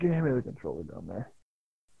Give me the controller down there.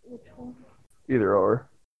 Which one? Either or.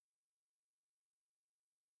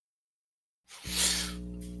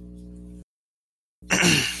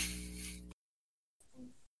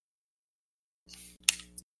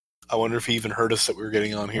 I wonder if he even heard us that we were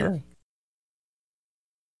getting on here. Yeah.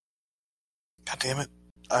 God damn it.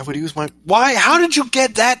 I would use my... Why? How did you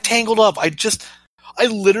get that tangled up? I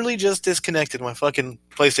literally just disconnected my fucking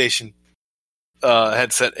PlayStation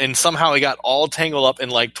headset, and somehow it got all tangled up in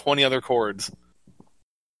like 20 other cords.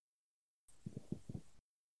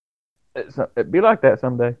 It'd be like that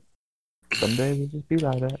someday. Someday it'll just be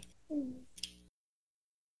like that.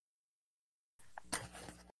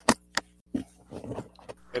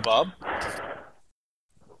 Hey, Bob?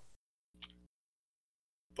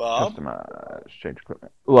 Bob? Customize, change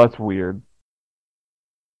equipment. Well, that's weird.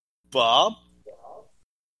 Bob?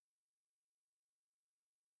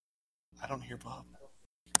 I don't hear Bob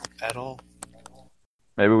at all.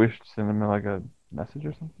 Maybe we should send him like a message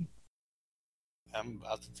or something. I'm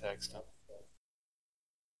about to text him.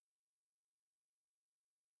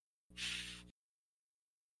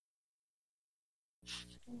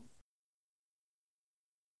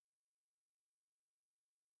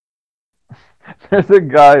 There's a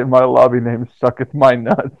guy in my lobby named Sucketh My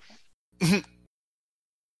Nuts.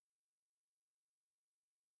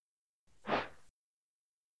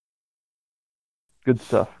 Good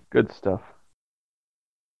stuff. Good stuff.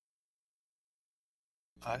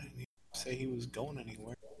 I didn't even say he was going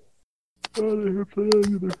anywhere. I didn't hear play that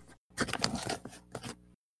either.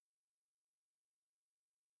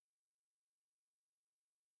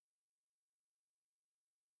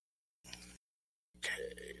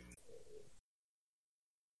 Okay.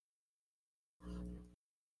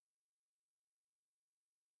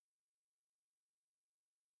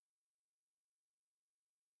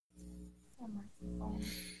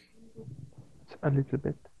 A little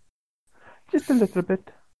bit. Just a little bit.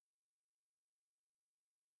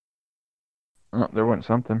 Oh, there went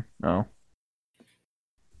something. No.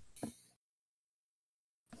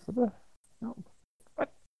 What the? No.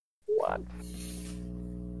 What? What?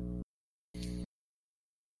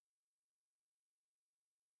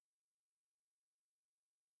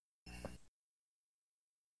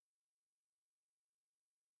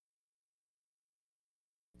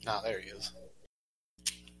 Ah, there he is.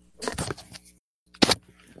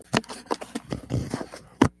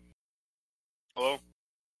 Hello?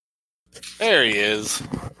 There he is.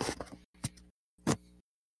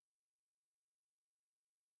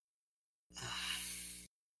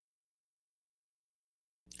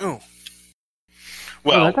 Oh.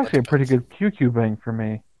 Well, that's actually a pretty good QQ bang for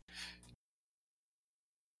me.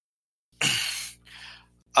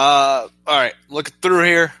 All right, looking through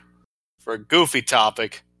here for a goofy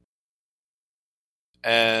topic,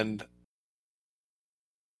 and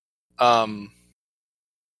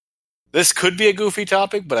this could be a goofy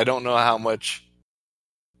topic, but I don't know how much.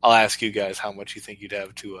 I'll ask you guys how much you think you'd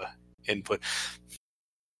have to input.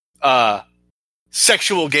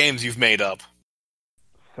 Sexual games you've made up.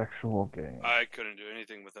 Sexual game. I couldn't do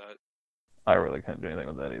anything with that. I really can't do anything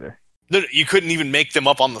with that either. No, you couldn't even make them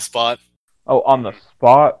up on the spot. Oh, on the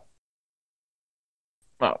spot?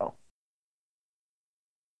 Oh.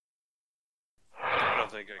 I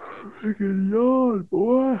don't think I could. Freaking yawn,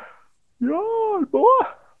 boy. Yawn, boy.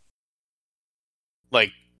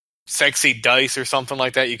 Like sexy dice or something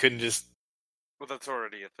like that. You couldn't just... Well, that's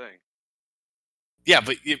already a thing. Yeah,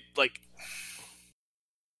 but you, like...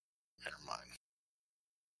 Never mind.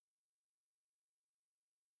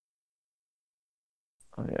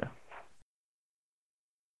 Oh, yeah.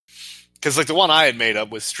 Because like the one I had made up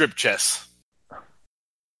was strip chess.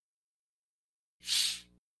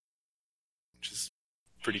 Which is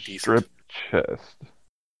pretty decent. Strip chest.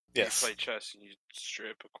 Yes. You play chess and you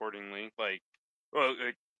strip accordingly. Like, well,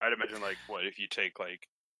 I'd imagine, like, what, if you take, like,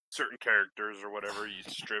 certain characters or whatever, you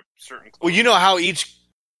strip certain clothes. Well, you know how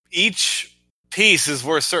each piece is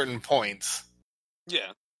worth certain points.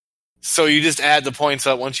 Yeah. So you just add the points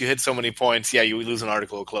up. Once you hit so many points, yeah, you lose an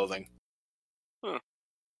article of clothing. Huh.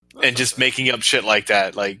 And just making up shit like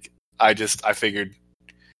that. Like, I figured...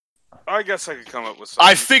 I guess I could come up with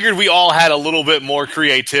something. I figured we all had a little bit more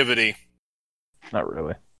creativity. Not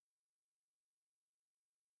really.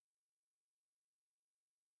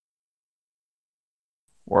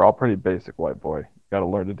 We're all pretty basic, white boy. Gotta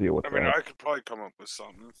learn to deal with I mean, that. I could probably come up with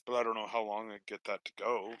something, but I don't know how long I'd get that to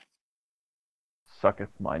go. Sucketh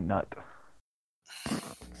my nut.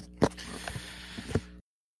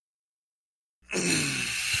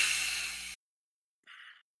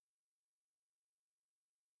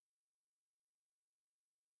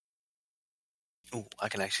 Ooh, I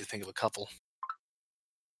can actually think of a couple.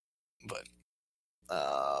 But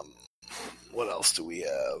what else do we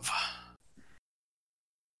have?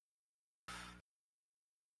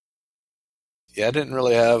 Yeah, I didn't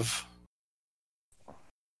really have.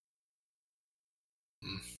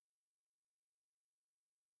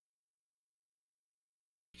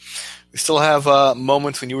 We still have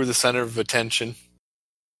moments when you were the center of attention,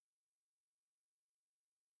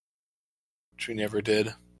 which we never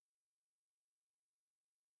did.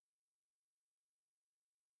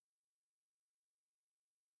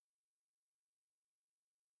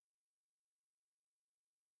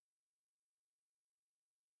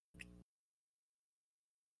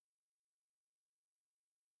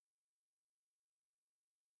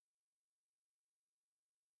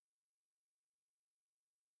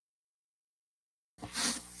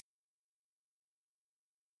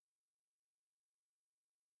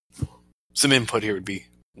 Some input here would be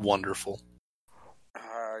wonderful.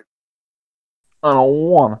 I I don't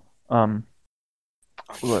want. can't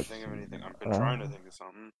Let's think of anything. I've see, been trying to think of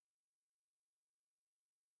something.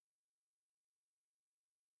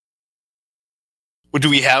 Well, do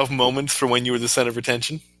we have moments for when you were the center of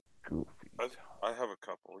attention? Goofy. I have a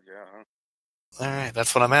couple, yeah. All right,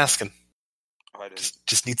 that's what I'm asking. I didn't.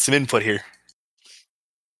 Just need some input here.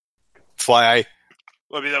 That's why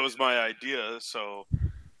Well, I mean, that was my idea, so.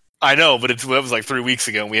 I know, but that was like 3 weeks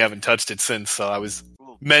ago, and we haven't touched it since. So I was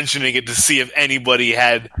mentioning it to see if anybody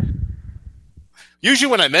had.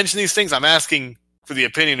 Usually, when I mention these things, I'm asking for the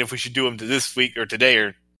opinion if we should do them to this week or today,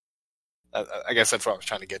 or I guess that's what I was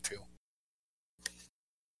trying to get to.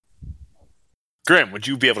 Grim, would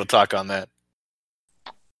you be able to talk on that?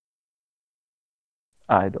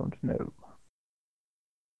 I don't know.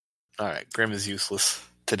 All right, Grim is useless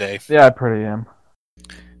today. Yeah, I pretty am.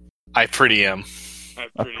 I pretty am.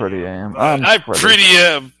 I pretty am. I pretty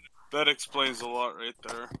am. That explains a lot right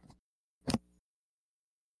there.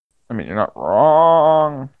 I mean, you're not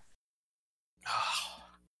wrong.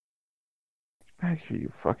 Actually,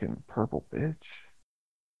 you fucking purple bitch.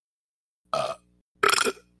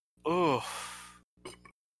 Oh.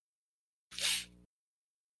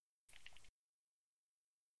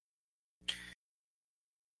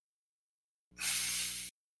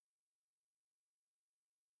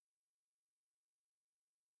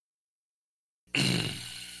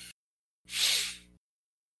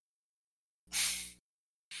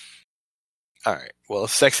 Alright, well,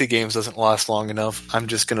 if Sexy Games doesn't last long enough, I'm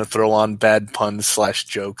just going to throw on bad puns /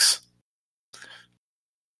 jokes.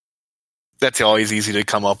 That's always easy to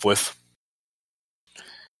come up with.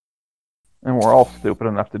 And we're all stupid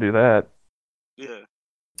enough to do that. Yeah,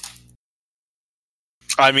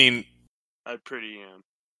 I mean, I pretty am.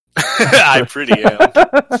 I pretty am.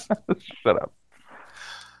 Shut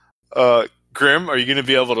up. Grim, are you going to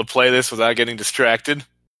be able to play this without getting distracted?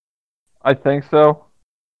 I think so.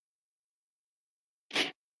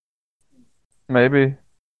 Maybe.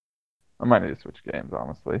 I might need to switch games,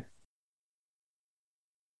 honestly.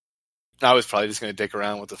 I was probably just going to dick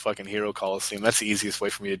around with the fucking Hero Coliseum. That's the easiest way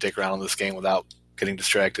for me to dick around in this game without getting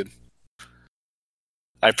distracted.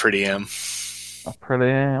 I pretty am. I pretty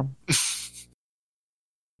am.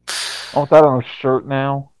 I want that on a shirt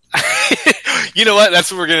now. You know what? That's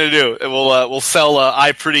what we're gonna do. We'll sell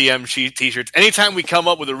I pretty am t-shirts. Anytime we come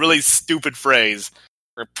up with a really stupid phrase,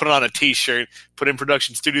 we're gonna put it on a t-shirt, put in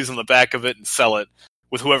Production Studios on the back of it, and sell it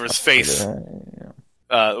with whoever's face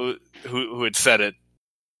who had said it.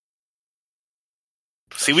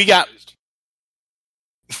 See, we got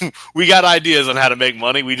ideas on how to make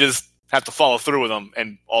money. We just have to follow through with them,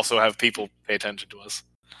 and also have people pay attention to us.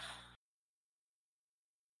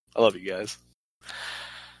 I love you guys.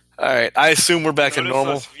 All right, I assume we're back to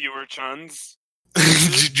normal. Us viewer chuns.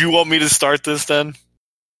 Do you want me to start this then?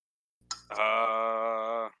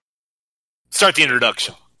 Start the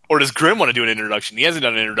introduction. Or does Grim want to do an introduction? He hasn't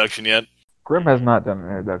done an introduction yet. Grim has not done an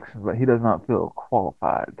introduction, but he does not feel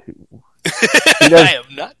qualified to. I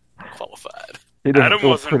am not qualified. He doesn't Adam feel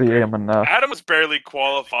wasn't pretty great. am enough. Adam was barely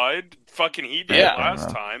qualified. Fucking he did Yeah. it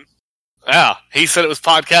last time. Yeah, he said it was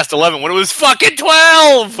podcast 11 when it was fucking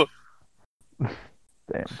 12!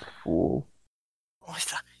 Damn fool.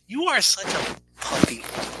 You are such a puppy.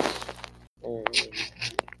 Oh.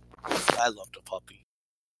 I loved a puppy.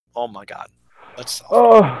 Oh my god. That's so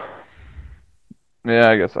Oh. Yeah,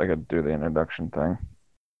 I guess I could do the introduction thing.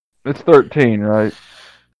 It's 13, right?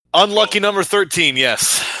 Unlucky number 13,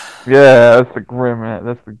 yes. Yeah, that's the grim.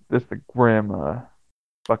 That's the grim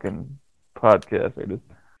fucking podcast. I just.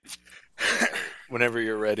 Whenever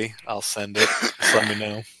you're ready, I'll send it. Just let me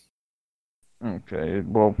know. Okay,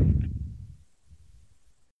 well,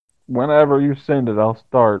 whenever you send it, I'll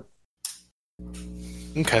start.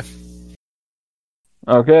 Okay.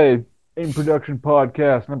 Okay, In Production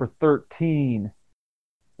Podcast number 13.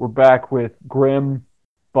 We're back with Grim,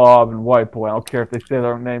 Bob, and White Boy. I don't care if they say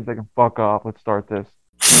their own names, they can fuck off. Let's start this.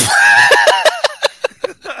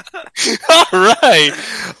 All right.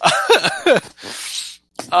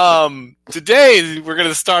 Today we're going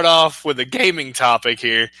to start off with a gaming topic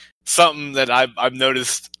here. Something that I've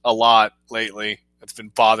noticed a lot lately. That's been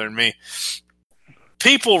bothering me.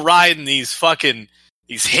 People riding these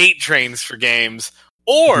hate trains for games,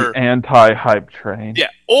 or the anti-hype train. Yeah,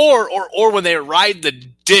 or when they ride the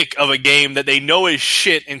dick of a game that they know is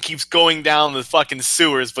shit and keeps going down the fucking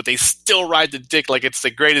sewers, but they still ride the dick like it's the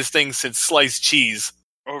greatest thing since sliced cheese.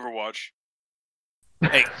 Overwatch.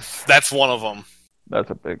 Hey, that's one of them. That's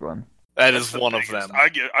a big one. That's one of them.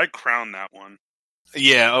 I crown that one.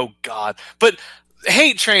 Yeah, oh god. But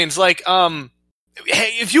hate trains, like, hey,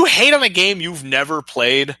 if you hate on a game you've never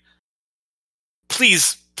played,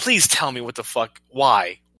 please tell me what the fuck.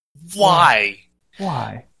 Why?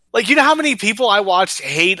 Like, you know how many people I watched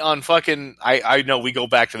hate on fucking... I know we go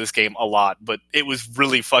back to this game a lot, but it was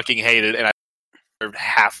really fucking hated, and I deserved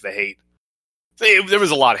half the hate. There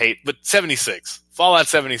was a lot of hate, but 76. Fallout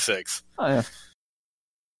 76. Oh, yeah.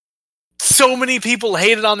 So many people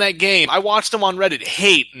hated on that game. I watched them on Reddit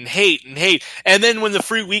hate. And then when the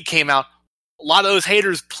free week came out, a lot of those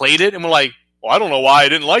haters played it and were like, well, I don't know why I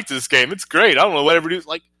didn't like this game. It's great. I don't know whatever it is.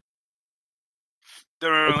 Like,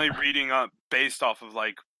 they're only reading up based off of,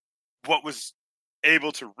 like, what was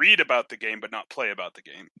able to read about the game but not play about the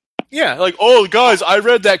game. Yeah, like, oh, guys, I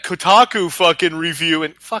read that Kotaku fucking review,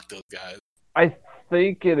 and fuck those guys. I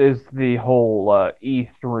think it is the whole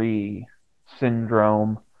E3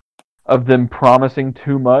 syndrome of them promising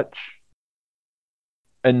too much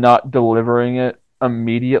and not delivering it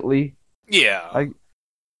immediately. Yeah.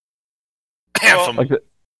 Anthem.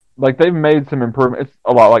 Like they've made some improvements. It's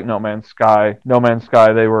a lot like No Man's Sky. No Man's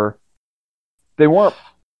Sky, they weren't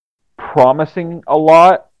promising a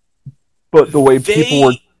lot, but the way people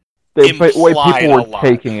were taking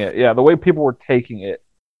it, the way people were taking it,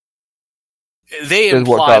 they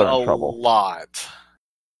implied a lot.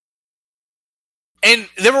 And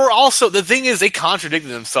there were also, the thing is, they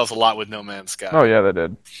contradicted themselves a lot with No Man's Sky. Oh yeah, they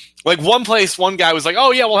did. Like, one guy was like,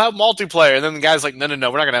 oh yeah, we'll have multiplayer, and then the guy's like, no, we're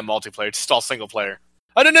not gonna have multiplayer, it's just all single player.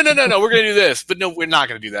 Oh, no, we're gonna do this. But no, we're not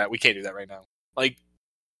gonna do that. We can't do that right now. Like,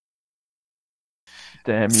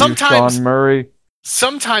 damn you, Sean Murray.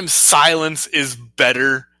 Sometimes silence is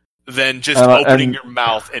better than just opening your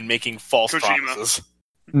mouth and making false promises.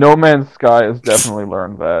 No Man's Sky has definitely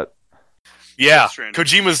learned that. Yeah,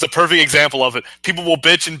 Kojima's the perfect example of it. People will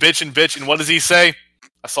bitch, and what does he say?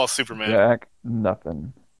 I saw Superman. Jack,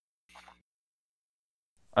 nothing.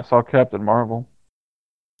 I saw Captain Marvel.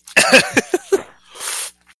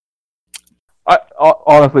 I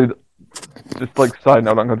honestly, just like side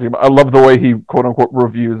note on Kojima, I love the way he quote unquote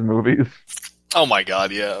reviews movies. Oh my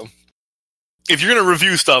god, yeah. If you're gonna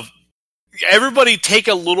review stuff, everybody take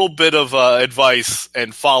a little bit of advice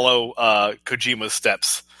and follow Kojima's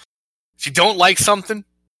steps. If you don't like something,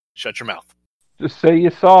 shut your mouth. Just say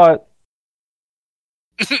you saw it.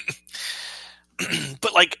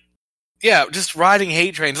 But, like, yeah, just riding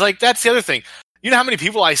hate trains. Like, that's the other thing. You know how many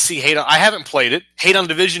people I see hate on... I haven't played it. Hate on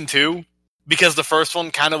Division 2 because the first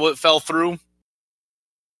one kind of fell through.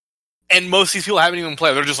 And most of these people haven't even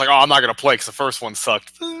played. They're just like, oh, I'm not going to play because the first one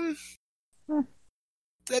sucked.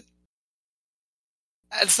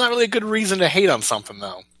 That's not really a good reason to hate on something,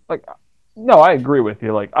 though. Like... No, I agree with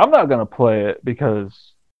you. Like, I'm not gonna play it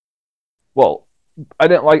because, well, I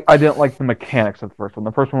didn't like the mechanics of the first one.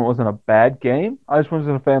 The first one wasn't a bad game. I just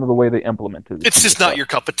wasn't a fan of the way they implemented it. It's just not your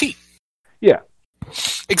cup of tea. Yeah,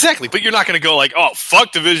 exactly. But you're not gonna go like, oh,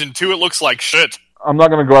 fuck Division 2. It looks like shit. I'm not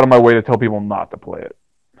gonna go out of my way to tell people not to play it.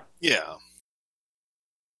 Yeah.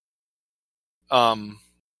 Well,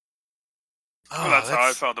 that's how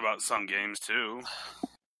I felt about some games too.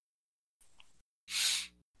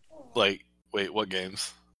 Like, wait, what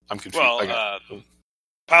games? I'm confused. Well,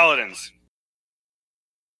 Paladins.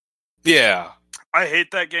 Yeah. I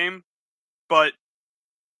hate that game, but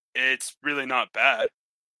it's really not bad.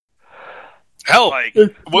 Hell, like,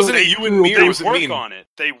 wasn't it you and me? They work on it.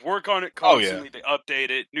 They work on it constantly. Oh, yeah. They update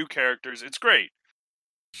it, new characters. It's great.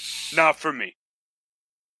 Not for me.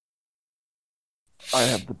 I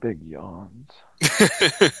have the big yawns.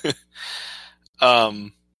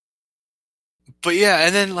 But yeah,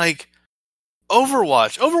 and then, like,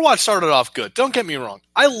 Overwatch. Overwatch started off good. Don't get me wrong.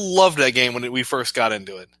 I loved that game when we first got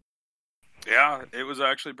into it. Yeah, it was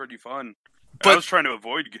actually pretty fun. But I was trying to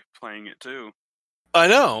avoid playing it, too. I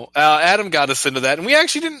know. Adam got us into that, and we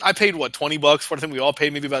actually didn't... I paid, $20 for it? I think we all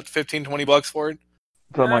paid maybe about $15, $20 for it.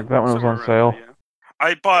 Something like that when it was on sale. Yeah.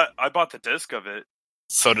 I bought the disc of it.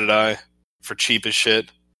 So did I, for cheap as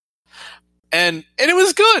shit. And it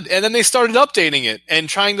was good. And then they started updating it and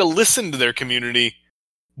trying to listen to their community,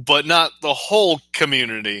 but not the whole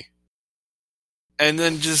community. And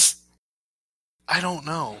then just, I don't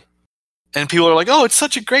know. And people are like, oh, it's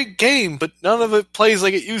such a great game, but none of it plays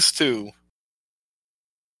like it used to.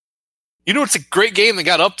 You know, it's a great game that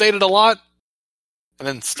got updated a lot and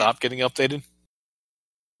then stopped getting updated?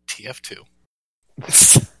 TF2.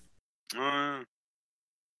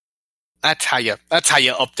 That's how you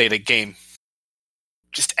update a game.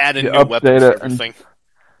 Just add a new weapon for everything.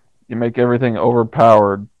 You make everything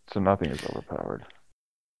overpowered, so nothing is overpowered.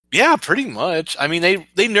 Yeah, pretty much. I mean,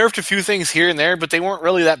 they nerfed a few things here and there, but they weren't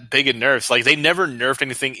really that big of nerfs. Like, they never nerfed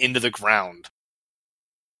anything into the ground.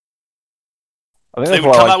 They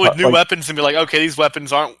would come out with new weapons and be like, okay, these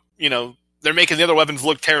weapons aren't, they're making the other weapons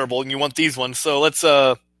look terrible, and you want these ones, so let's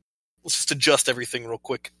just adjust everything real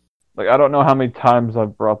quick. Like, I don't know how many times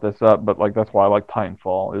I've brought this up, but like that's why I like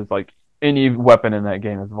Titanfall. Is like any weapon in that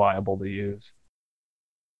game is viable to use.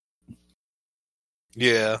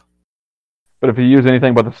 Yeah. But if you use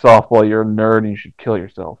anything but the softball, you're a nerd and you should kill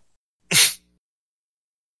yourself.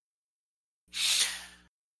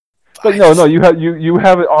 But no, you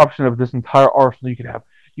have an option of this entire arsenal.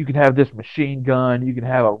 You can have this machine gun, you can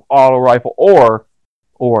have an auto rifle, or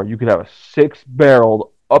you could have a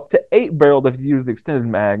 6-barreled, up to 8-barreled if you use the extended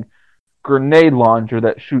mag, grenade launcher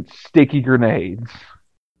that shoots sticky grenades.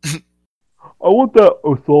 I want that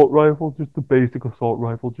assault rifle, just the basic assault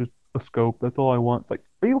rifle, just a scope. That's all I want. Like,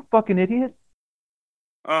 are you a fucking idiot?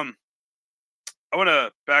 I want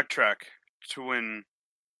to backtrack to when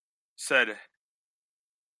said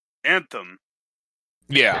Anthem.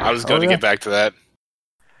 Yeah, I was going to get back to that.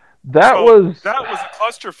 That was a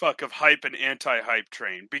clusterfuck of hype and anti-hype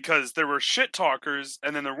train, because there were shit talkers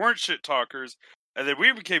and then there weren't shit talkers and then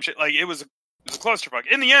we became shit. Like, it was a clusterfuck.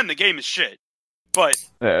 In the end, the game is shit, but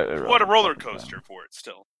what a roller coaster for it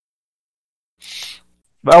still.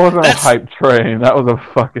 That wasn't a hype train. That was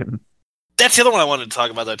a fucking. That's the other one I wanted to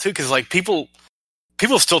talk about though too, because like people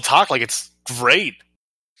still talk like it's great.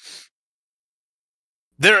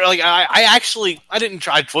 They're like, I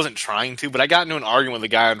wasn't trying to, but I got into an argument with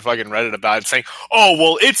a guy on fucking Reddit about it, saying, "Oh,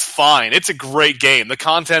 well, it's fine. It's a great game. The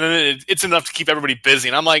content in it, it's enough to keep everybody busy."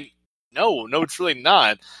 And I'm like, no, it's really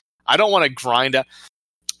not. I don't want to grind out.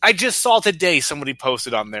 I just saw today somebody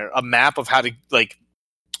posted on there a map of how to, like,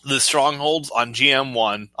 the strongholds on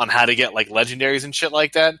GM1 on how to get, like, legendaries and shit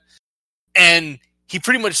like that. And he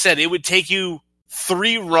pretty much said it would take you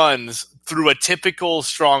 3 runs through a typical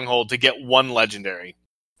stronghold to get 1 legendary.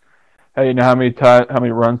 Hey, you know how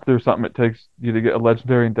many runs through something it takes you to get a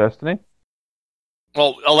legendary in Destiny?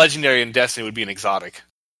 Well, a legendary in Destiny would be an exotic.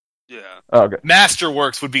 Yeah. Oh, okay.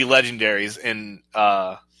 Masterworks would be legendaries in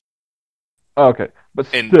okay, but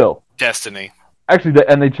still Destiny. Actually,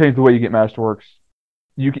 and they changed the way you get Masterworks.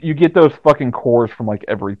 You get those fucking cores from like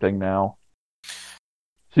everything now,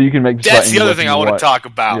 so you can make. That's the other thing I want to talk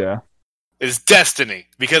about. Yeah, is Destiny,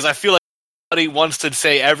 because I feel like everybody wants to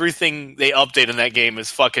say everything they update in that game is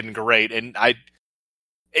fucking great, and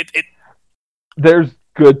there's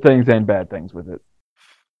good things and bad things with it.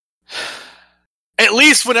 At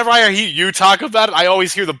least whenever I hear you talk about it, I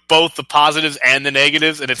always hear both the positives and the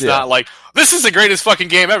negatives, and it's not like, this is the greatest fucking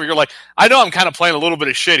game ever. You're like, I know I'm kind of playing a little bit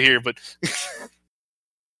of shit here, but...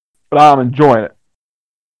 but I'm enjoying it.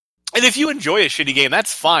 And if you enjoy a shitty game,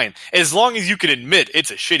 that's fine. As long as you can admit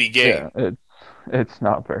it's a shitty game. Yeah, it's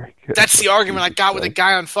not very good. That's the argument I got with a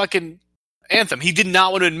guy on fucking Anthem. He did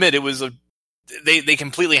not want to admit it was they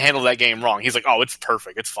completely handled that game wrong. He's like, oh, it's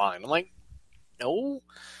perfect, it's fine. I'm like, no...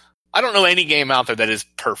 I don't know any game out there that is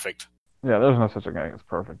perfect. Yeah, there's no such a game as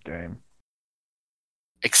perfect game.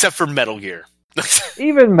 Except for Metal Gear.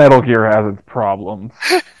 Even Metal Gear has its problems.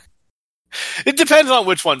 It depends on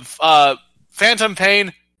which one. Phantom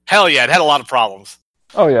Pain, hell yeah, it had a lot of problems.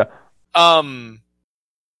 Oh yeah.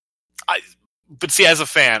 But see, as a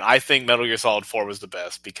fan, I think Metal Gear Solid 4 was the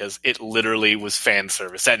best, because it literally was fan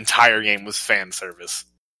service. That entire game was fan service.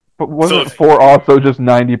 But wasn't 4 also just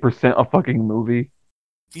 90% a fucking movie?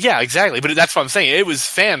 Yeah, exactly. But that's what I'm saying. It was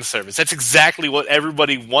fan service. That's exactly what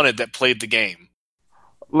everybody wanted that played the game.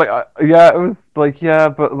 Like, yeah, it was like, yeah,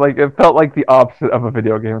 but like it felt like the opposite of a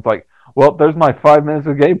video game. It's like, well, there's my 5 minutes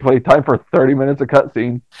of gameplay, time for 30 minutes of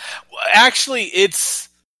cutscene. Actually, it's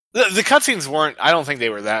the cutscenes weren't. I don't think they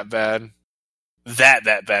were that bad.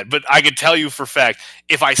 That bad. But I could tell you for a fact,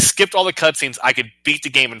 if I skipped all the cutscenes, I could beat the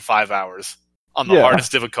game in 5 hours on the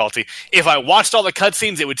hardest difficulty. If I watched all the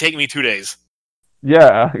cutscenes, it would take me 2 days.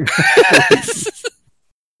 Yeah.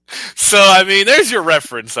 So, I mean, there's your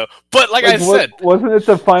reference, though. But like I said... Wasn't it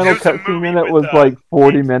the final There's a cutscene movie in it with, was like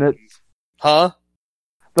 40 James minutes? Huh?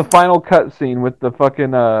 The final cutscene with the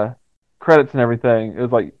fucking credits and everything. It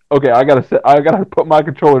was like, okay, I gotta put my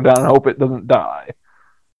controller down and hope it doesn't die.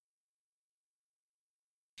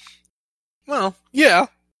 Well, yeah.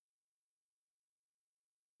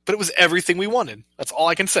 But it was everything we wanted. That's all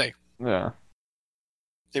I can say. Yeah.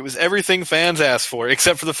 It was everything fans asked for,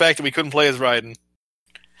 except for the fact that we couldn't play as Raiden.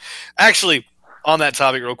 Actually, on that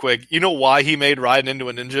topic real quick, you know why he made Raiden into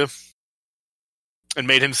a ninja? And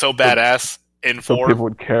made him so badass in 4? So people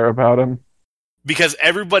would care about him. Because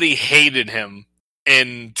everybody hated him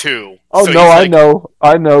in 2. Oh, so no,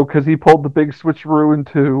 I know, because he pulled the big switcheroo in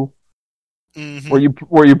 2. Mm-hmm.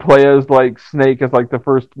 Where you play as like Snake as like the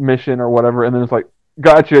first mission or whatever, and then it's like,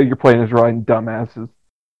 gotcha, you're playing as Raiden, dumbasses.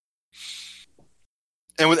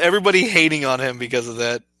 And with everybody hating on him because of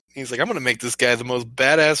that, he's like, I'm going to make this guy the most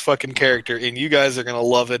badass fucking character, and you guys are going to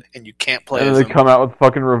love it, and you can't play and as then him. they come out with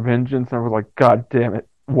fucking Revengeance, and I was like, god damn it,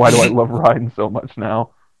 why do I love Raiden so much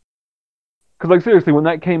now? Because like seriously, when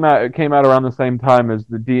that came out, it came out around the same time as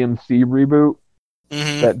the DMC reboot.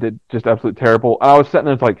 Mm-hmm. That did just absolutely terrible. And I was sitting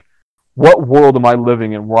there, it's like, what world am I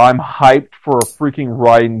living in where I'm hyped for a freaking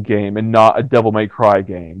Raiden game and not a Devil May Cry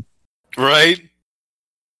game? Right?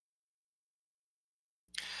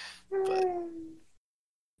 But,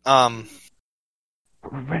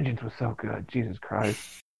 Revengeance was so good, Jesus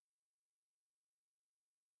Christ.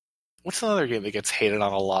 what's another game that gets hated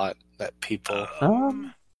on a lot that people...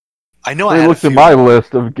 I know I I had looked a at few... my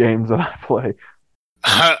list of games that I play.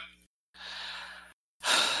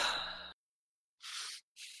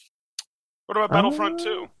 What about Battlefront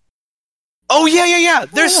 2? Oh, yeah.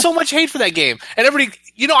 There's so much hate for that game. And everybody...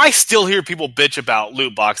 You know, I still hear people bitch about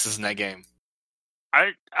loot boxes in that game.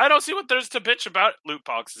 I don't see what there's to bitch about loot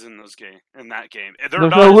boxes in that game. They're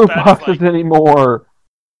There's not no as loot bad as, boxes anymore.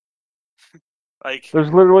 like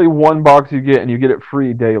There's literally one box you get, and you get it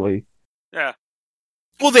free daily. yeah.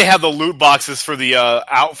 Well, they have the loot boxes for the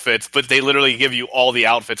outfits, but they literally give you all the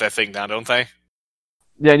outfits, I think, now, don't they?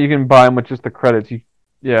 Yeah, and you can buy them with just the credits.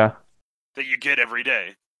 Yeah. That you get every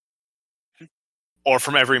day. Or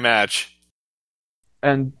from every match.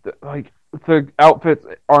 And, like, the outfits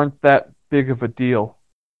aren't that big of a deal.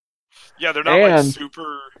 Yeah, they're not like And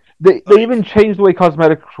super... They even changed the way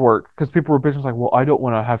cosmetics work, because people were bitching like, well, I don't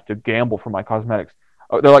want to have to gamble for my cosmetics.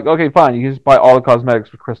 They're like, okay, fine, you can just buy all the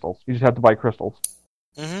cosmetics with crystals. You just have to buy crystals.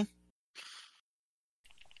 Mm-hmm.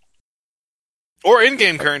 Or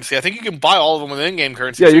in-game currency. I think you can buy all of them with in-game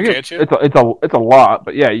currency too, can't you? It's a lot,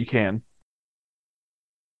 but yeah, you can.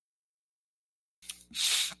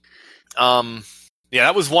 Yeah,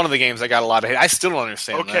 that was one of the games I got a lot of hate. I still don't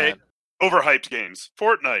understand that. Overhyped games.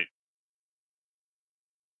 Fortnite.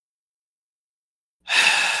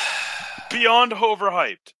 Beyond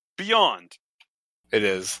overhyped. Beyond. It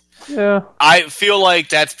is. Yeah. I feel like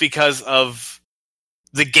that's because of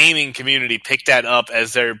the gaming community picked that up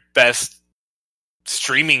as their best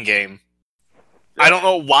streaming game. I don't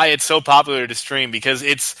know why it's so popular to stream, because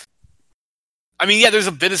it's... I mean, yeah, there's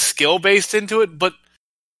a bit of skill based into it, but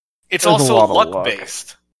it's There's also a lot of luck luck.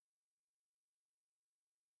 based.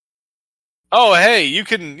 Oh, hey, you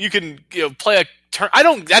can play a turn.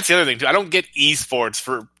 That's the other thing too. I don't get esports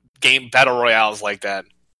for game battle royales like that.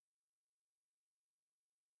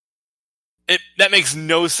 That makes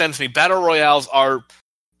no sense to me. Battle royales are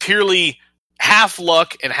purely half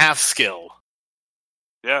luck and half skill.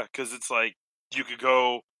 Yeah, because it's like you could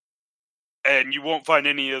go and you won't find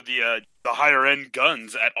any of the higher end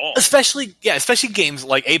guns at all. Especially games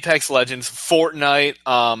like Apex Legends, Fortnite.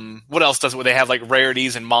 What else does it? Where they have like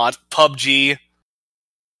rarities and mods. PUBG.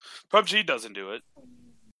 PUBG doesn't do it.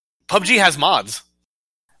 PUBG has mods.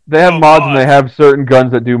 They have mods and they have certain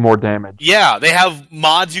guns that do more damage. Yeah, they have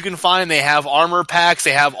mods you can find. They have armor packs.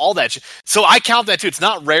 They have all that shit. So I count that too. It's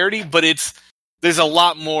not rarity, but there's a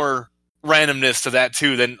lot more randomness to that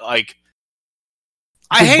too than like.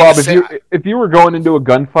 I hate Bob, to say, if you were going into a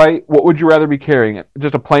gunfight, what would you rather be carrying?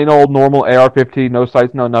 Just a plain old normal AR-15, no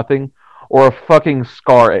sights, no nothing, or a fucking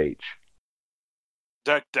Scar H?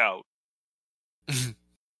 Decked out.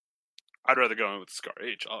 I'd rather go in with Scar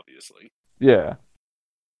H, obviously. Yeah.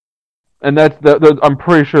 And that's I'm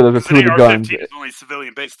pretty sure those are two of the guns. The AR-15 is only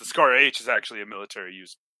civilian based. The Scar H is actually a military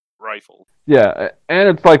use rifle. Yeah, and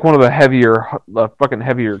it's like one of the fucking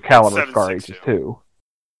heavier caliber Scar H's too.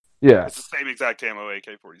 Yeah, it's the same exact ammo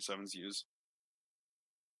AK-47s use.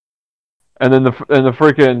 And then the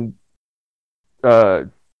freaking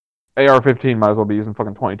AR-15 might as well be using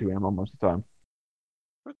fucking 22 ammo most of the time.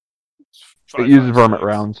 It uses varmint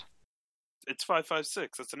rounds. It's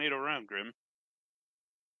 5.56. That's an 8.0 round, Grim.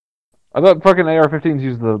 I thought fucking AR-15s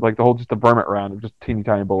use the whole just the Vermint round of just teeny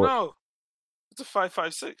tiny bullets. No, it's a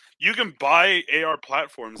 5.56. You can buy AR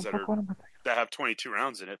platforms What am I thinking? that have 22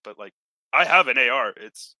 rounds in it, but like I have an AR.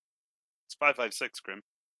 It's 5.56, Grim.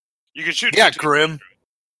 You can shoot. Yeah, Grim.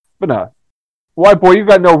 But nah. White boy, you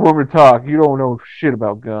got no room to talk. You don't know shit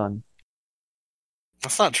about guns.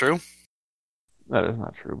 That's not true. That is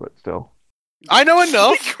not true, but still. I know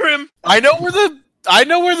enough. Grim. I know where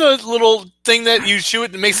the little thing that you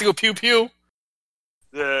shoot that makes it go pew pew.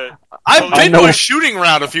 I've been to a shooting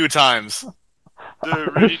round a few times.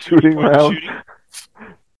 The ready to shooting round. shooting.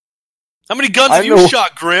 How many guns have you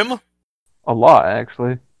shot, Grim? A lot,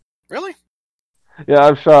 actually. Really? Yeah,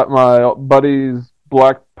 I've shot my buddy's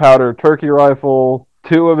black powder turkey rifle,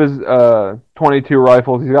 2 of his 22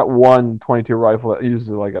 rifles. He's got one 22 rifle that uses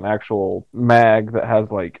like an actual mag that has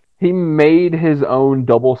like... He made his own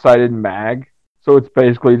double-sided mag, so it's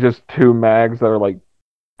basically just 2 mags that are like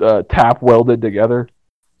tap welded together.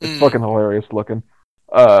 It's fucking hilarious looking.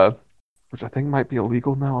 Which I think might be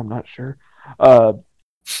illegal now, I'm not sure. Yeah,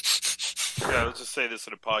 let's just say this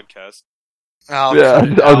in a podcast. Oh, yeah,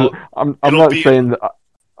 I'm not saying that.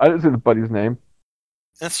 I didn't say the buddy's name.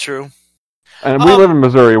 That's true. And we live in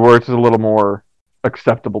Missouri, where it's a little more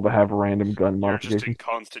acceptable to have random gun You're just in modifications.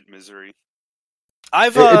 constant misery.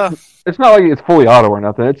 It's not like it's fully auto or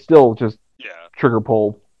nothing. It's still just trigger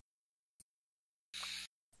pull.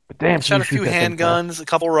 But damn, I shot a few handguns, a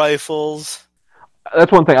couple rifles.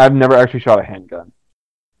 That's one thing. I've never actually shot a handgun.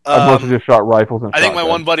 I've mostly just shot rifles and I think my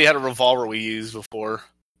shotguns. one buddy had a revolver we used before.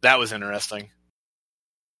 That was interesting.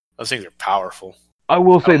 Those things are powerful. I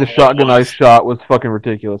will say the shotgun I shot was fucking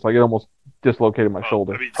ridiculous. Like, it almost dislocated my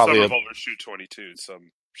shoulder. I mean, Probably some revolvers shoot 22,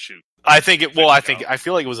 some shoot. I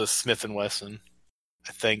feel like it was a Smith & Wesson.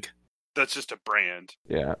 I think. That's just a brand.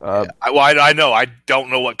 Yeah. I know. I don't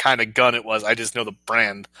know what kind of gun it was. I just know the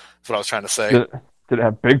brand. That's what I was trying to say. Did it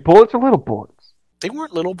have big bullets or little bullets? They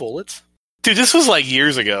weren't little bullets. Dude, this was like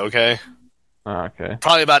years ago, okay? Okay.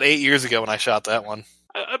 Probably about 8 years ago when I shot that one.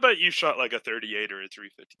 I bet you shot like a 38 or a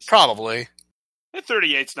 350. Probably. A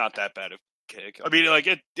 38's not that bad of a kick. I mean, like,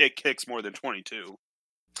 it kicks more than 22.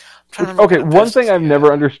 Okay, one thing I've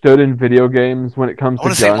never understood in video games when it comes to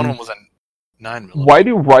guns... I want to say one of them was a 9mm. Why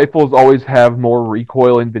do rifles always have more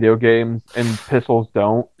recoil in video games and pistols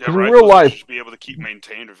don't? Because Yeah, in real life... should be able to keep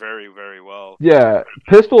maintained very, very well. Yeah,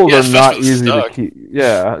 pistols are not easy to keep.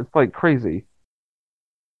 Yeah, it's like crazy.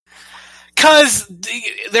 Because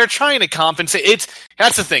they're trying to compensate.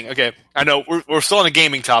 That's the thing. Okay, I know we're still on a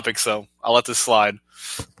gaming topic, so I'll let this slide.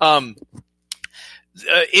 In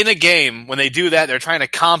a game, when they do that, they're trying to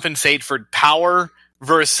compensate for power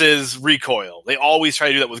versus recoil. They always try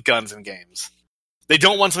to do that with guns in games. They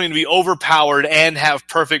don't want something to be overpowered and have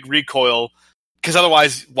perfect recoil, because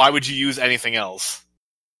otherwise, why would you use anything else?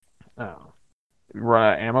 Oh, you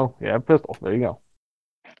run out of ammo? Yeah, pistol. There you go.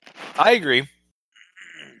 I agree.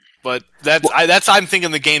 But I'm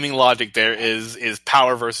thinking the gaming logic there is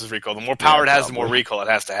power versus recoil. The more power it has, the more recoil it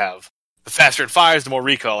has to have. The faster it fires, the more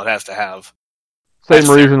recoil it has to have. Same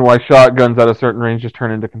reason why shotguns at a certain range just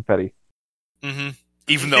turn into confetti. Mm-hmm.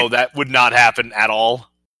 Even though that would not happen at all.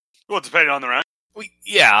 Well, depending on the round. Well,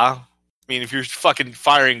 yeah. I mean, if you're fucking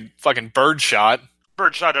firing fucking birdshot.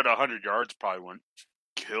 Birdshot at 100 yards probably wouldn't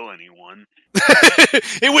kill anyone.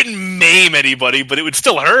 It wouldn't maim anybody, but it would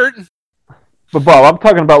still hurt. But Bob, I'm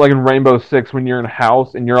talking about like in Rainbow Six when you're in a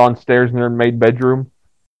house and you're on stairs in your maid bedroom.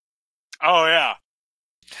 Oh, yeah.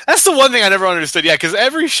 That's the one thing I never understood. Yeah, because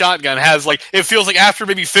every shotgun has, like, it feels like after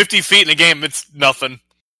maybe 50 feet in a game, it's nothing.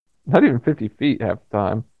 Not even 50 feet half the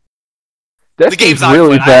time. Destiny's the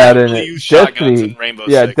really bad in it. Destiny, in Rainbow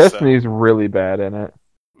Six, Destiny's really bad in it.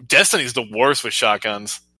 Destiny's the worst with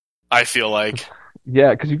shotguns, I feel like.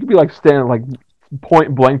 Yeah, because you could be like standing like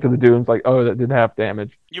point blank to the dude and it's like, oh, that did half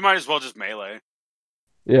damage. You might as well just melee.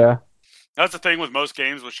 Yeah. That's the thing with most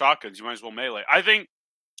games with shotguns. You might as well melee. I think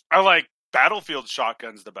I like Battlefield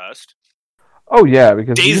shotguns the best. Oh, yeah,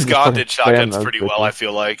 because Days Gone did shotguns pretty well, I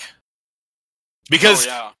feel like. Because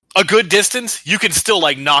a good distance, you can still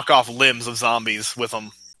like knock off limbs of zombies with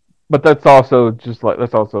them. But that's also just like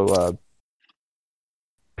a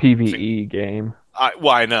PvE game.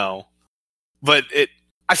 I know. But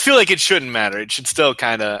I feel like it shouldn't matter. It should still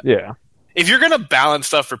kind of... Yeah. If you're going to balance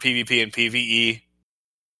stuff for PvP and PvE,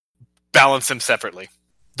 balance them separately.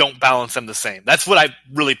 Don't balance them the same. That's what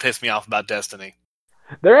really pissed me off about Destiny.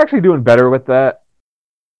 They're actually doing better with that.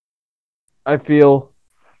 I feel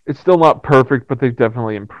it's still not perfect, but they've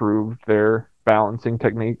definitely improved their balancing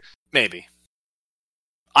techniques. Maybe.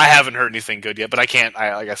 I haven't heard anything good yet, but I can't...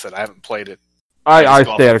 like I said, I haven't played it. I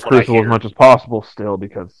stay out of Crucible as much as possible still,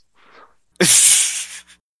 because...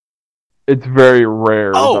 it's very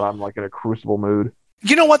rare Oh. that I'm like in a Crucible mood.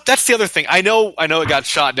 You know what? That's the other thing. I know it got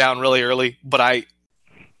shot down really early, but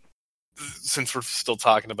since we're still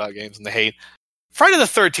talking about games and the hate, Friday the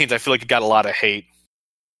 13th, I feel like it got a lot of hate.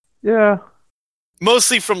 Yeah.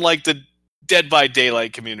 Mostly from like the Dead by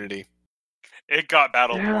Daylight community. It got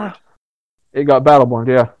Battleborn. Yeah. It got Battleborn,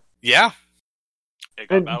 yeah. Yeah. It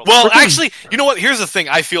got And- Battleborn. Well, Freaking- actually, you know what? Here's the thing.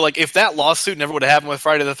 I feel like if that lawsuit never would have happened with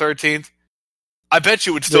Friday the 13th, I bet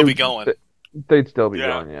you it would still be going. They'd still be Yeah.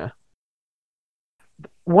 going, yeah.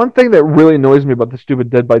 One thing that really annoys me about the stupid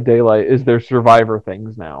Dead by Daylight is their survivor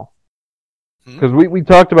things now. Hmm? Because we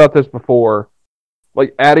talked about this before.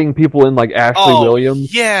 Like, adding people in like Ashley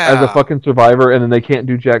Williams yeah. as a fucking survivor, and then they can't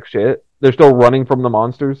do jack shit. They're still running from the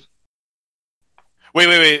monsters. Wait.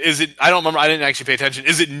 Is it? I don't remember. I didn't actually pay attention.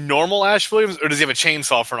 Is it normal Ash Williams, or does he have a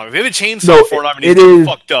chainsaw for an arm? If he have a chainsaw No, for an arm, and it he's is-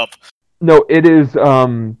 fucked up. No, it is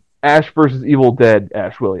Ash versus Evil Dead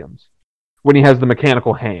Ash Williams. When he has the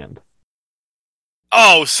mechanical hand.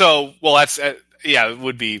 Oh, so that's yeah. It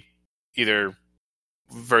would be either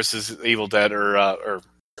versus Evil Dead or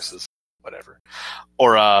versus whatever,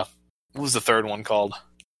 or what was the third one called?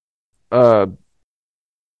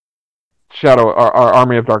 Shadow, our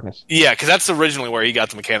Army of Darkness. Yeah, because that's originally where he got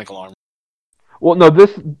the mechanical arm. Well, no,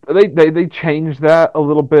 they changed that a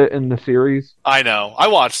little bit in the series, I know. I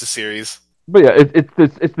watched the series. but yeah,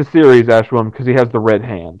 it's the series Ash Williams because he has the red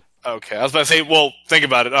hand. Okay, I was about to say. Well, think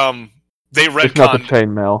about it. They It's not the retconned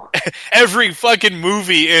chainmail. every fucking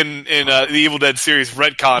movie in the Evil Dead series.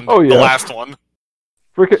 Retconned Oh, the yeah. last one.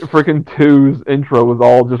 Freaking 2's intro was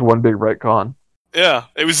all just one big retcon. Yeah,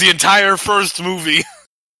 it was the entire first movie,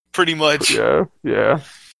 pretty much. Yeah.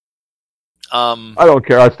 Um, I don't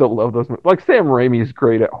care. I still love those movies. Like Sam Raimi's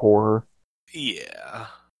great at horror. yeah.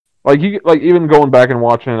 Like even going back and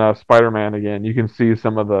watching Spider-Man again, you can see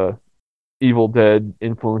some of the Evil Dead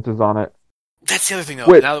influences on it. That's the other thing, though.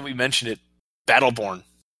 Wait. Now that we mentioned it, Battleborn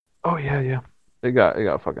Oh yeah. It got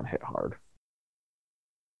fucking hit hard.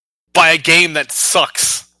 by a game that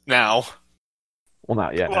sucks now. Well,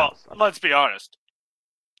 not yet. Well, let's be honest.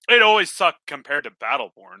 It always sucked compared to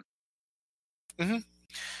Battleborn.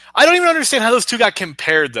 I don't even understand how those two got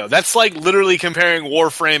compared, though. That's like literally comparing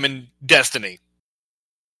Warframe and Destiny.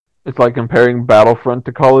 It's like comparing Battlefront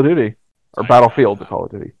to Call of Duty, or Battlefield to Call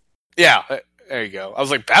of Duty. Yeah, there you go. I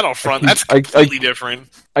was like, Battlefront? That's I- completely different.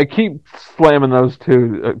 I keep slamming those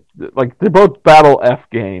two. Like they're both Battle F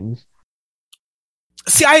games.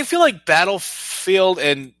 See, I feel like Battlefield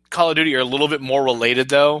and Call of Duty are a little bit more related,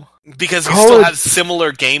 though, because you Call still of- have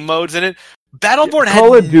similar game modes in it. Battleborn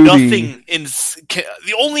Call had of Duty- nothing in...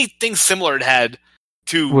 The only thing similar it had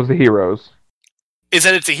to Was the heroes? is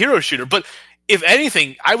that it's a hero shooter, but if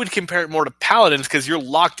anything, I would compare it more to Paladins because you're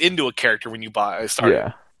locked into a character when you start.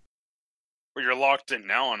 Yeah. Where you're locked in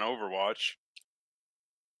now on Overwatch.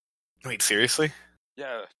 Wait, seriously?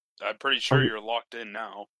 Yeah, I'm pretty sure you're locked in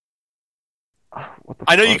now. What the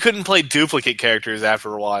I know fuck? you couldn't play duplicate characters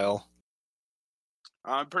after a while.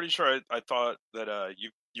 I'm pretty sure I thought that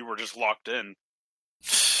you were just locked in.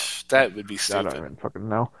 That would be I stupid. don't even fucking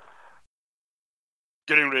know.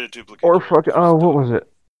 Getting rid of duplicate. Or characters fucking what was it?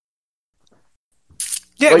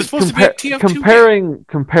 Yeah, it was supposed to be a TF2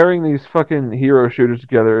 comparing these fucking hero shooters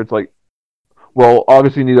together. It's like, well,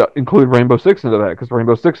 obviously you need to include Rainbow Six into that because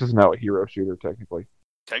Rainbow Six is now a hero shooter technically.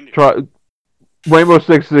 Technically. Rainbow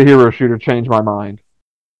Six is a hero shooter. Change my mind.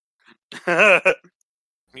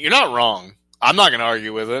 You're not wrong. I'm not going to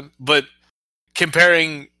argue with it, but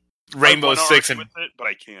comparing Rainbow I wanna Six argue and with it, but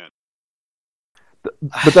I can't.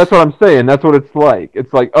 But that's what I'm saying. That's what it's like.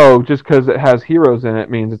 It's like, oh, just because it has heroes in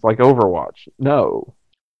it means it's like Overwatch. No.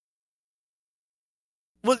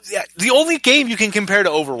 well, yeah, the only game you can compare to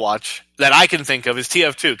Overwatch that I can think of is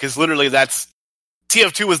TF2 because literally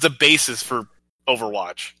TF2 was the basis for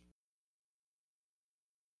Overwatch.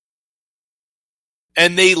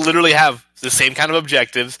 And they literally have the same kind of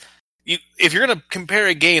objectives. If you're going to compare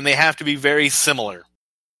a game, they have to be very similar.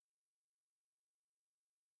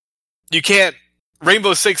 You can't...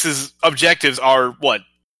 Rainbow Six's objectives are what?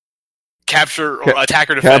 Capture or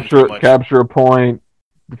attack or defend. pretty much. Capture a point,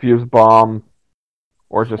 defuse a bomb,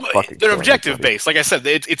 or just Well, fucking. they're kill objective everybody. based. Like I said,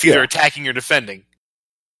 it's either Yeah. attacking or defending.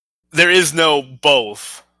 There is no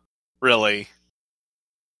both, really.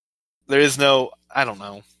 There is no... I don't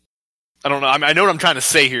know. I know what I'm trying to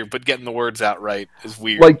say here, but getting the words out right is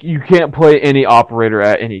weird. Like you can't play any operator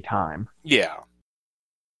at any time. Yeah.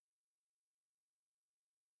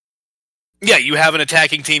 Yeah, you have an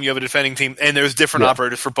attacking team, you have a defending team, and there's different Yeah.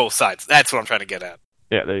 operators for both sides. That's what I'm trying to get at.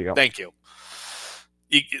 Yeah, there you go. Thank you.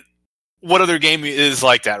 What other game is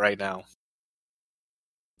like that right now?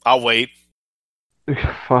 I'll wait.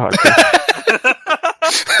 Fuck.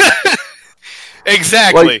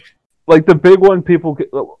 Exactly. Like the big one people,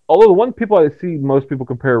 although the one people I see most people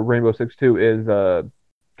compare Rainbow Six to is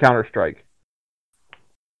Counter-Strike.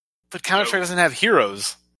 But Counter-Strike doesn't have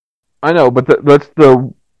heroes. I know, but that's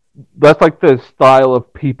like the style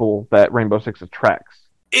of people that Rainbow Six attracts.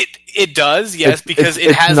 It does, yes, because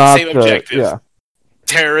it has the same objectives. Yeah.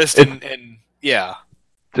 Terrorist and yeah.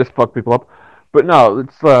 Just fuck people up. But no,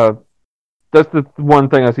 it's that's the one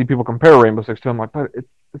thing I see people compare Rainbow Six to. I'm like, but it's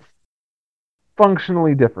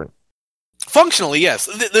functionally different. Functionally, yes.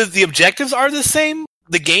 The objectives are the same.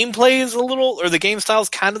 The gameplay is or the game style is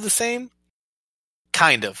kind of the same.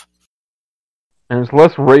 Kind of. And it's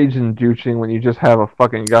less rage-inducing when you just have a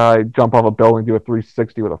fucking guy jump off a building, do a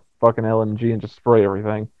 360 with a fucking LMG, and just spray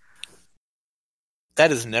everything. That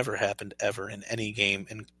has never happened ever in any game.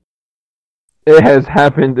 It has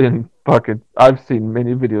happened in fucking... I've seen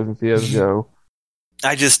many videos in CSGO.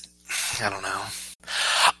 I don't know.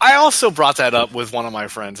 I also brought that up with one of my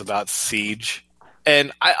friends about Siege.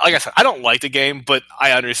 And like I said, I don't like the game, but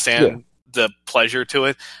I understand the pleasure to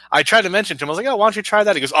it. I tried to mention to him, I was like, oh, why don't you try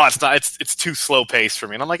that? He goes, oh, it's not. It's too slow paced for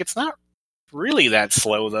me. And I'm like, it's not really that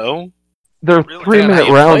slow, though. They're 3-minute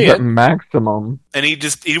rounds at maximum. And he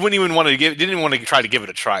wouldn't even want to didn't even want to try to give it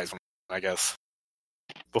a try, I guess,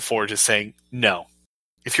 before just saying no.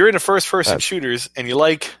 If you're into first-person shooters and you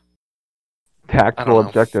like tactical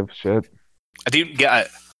objective shit, I do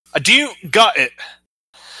got it.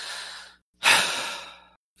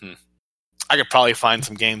 I could probably find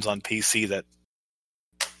some games on PC that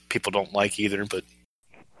people don't like either, but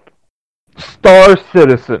Star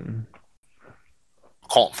Citizen.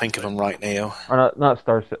 Can't think of them right now. Or not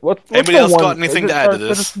Star Citizen. What's anybody else got anything to add to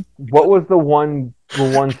this? Citizen? What was the one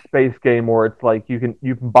space game where it's like you can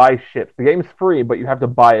buy ships? The game's free, but you have to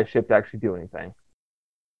buy a ship to actually do anything.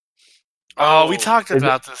 Oh, we talked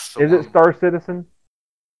about this. Is it Star Citizen?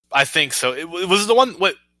 I think so. It was the one.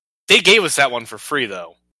 What they gave us that one for free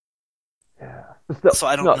though. Yeah. So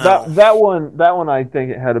I don't know. That one I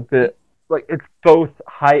think it had a bit like it's both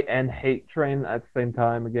hype and hate train at the same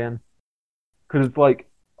time again. Because it's like,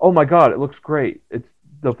 oh my god, it looks great. It's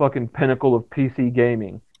the fucking pinnacle of PC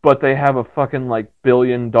gaming. But they have a fucking like $1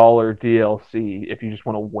 billion DLC if you just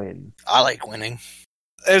want to win. I like winning.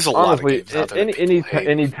 There's a lot of games out there.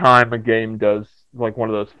 Any time a game does like one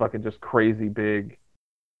of those fucking just crazy big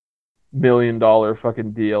 $1 million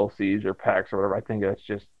fucking DLCs or packs or whatever, I think that's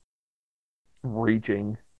just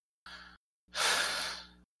reaching.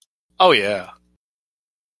 Oh yeah.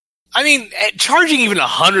 I mean, charging even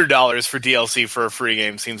 $100 for DLC for a free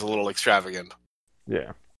game seems a little extravagant.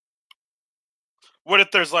 Yeah. What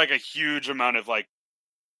if there's like a huge amount of like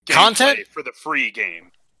content for the free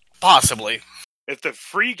game? Possibly. If the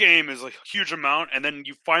free game is a huge amount, and then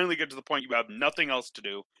you finally get to the point you have nothing else to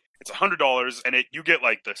do, it's $100, and you get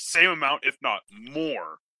like the same amount, if not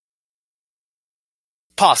more.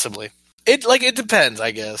 Possibly. It depends,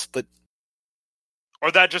 I guess, but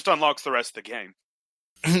or that just unlocks the rest of the game.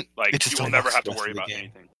 Like you will never have to worry about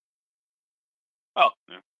anything. Oh,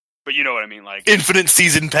 yeah. But you know what I mean, like infinite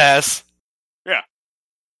season pass. Yeah.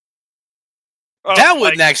 That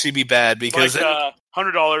wouldn't actually be bad because like,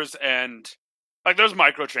 $100 and like there's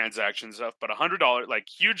microtransactions stuff, but $100 like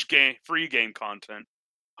huge game free game content.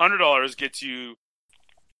 $100 gets you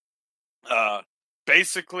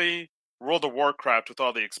basically World of Warcraft with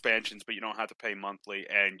all the expansions, but you don't have to pay monthly,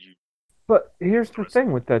 and you. But here's the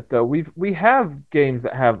thing with that though, we have games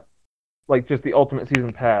that have like just the ultimate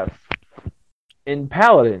season pass in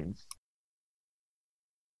Paladins.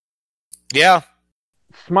 Yeah.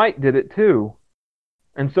 Smite did it too.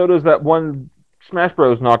 And so does that one Smash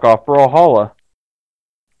Bros knockoff for Valhalla.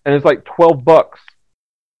 And it's like $12.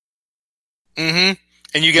 Mm-hmm.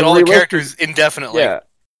 And you get all the characters indefinitely. Yeah.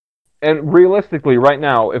 And realistically, right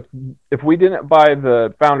now, if we didn't buy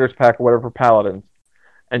the Founders Pack or whatever for Paladins,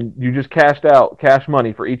 and you just cashed out cash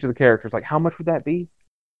money for each of the characters, like how much would that be?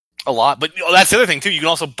 A lot. But that's the other thing too. You can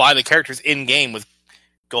also buy the characters in game with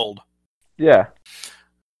gold. Yeah.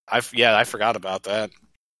 I forgot about that.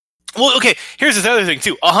 Well, okay. Here's this other thing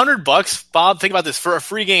too. $100, Bob. Think about this: for a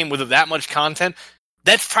free game with that much content,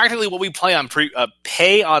 that's practically what we pay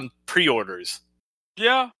on pre-orders.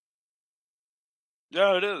 Yeah.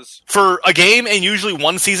 Yeah, it is. For a game and usually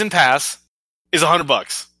one season pass is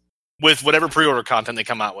 $100 with whatever pre-order content they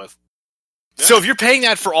come out with. Yeah. So if you're paying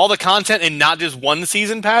that for all the content and not just one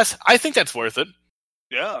season pass, I think that's worth it.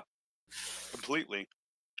 Yeah. Completely.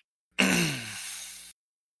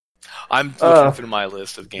 I'm looking through my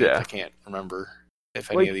list of games. Yeah. I can't remember if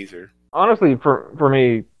any of these are. Honestly, for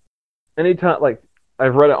me, anytime like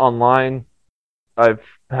I've read it online, I've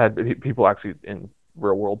had people actually in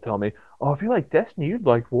real world tell me, oh, if you like Destiny, you'd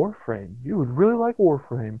like Warframe. You would really like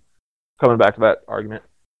Warframe. Coming back to that argument.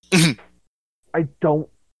 I don't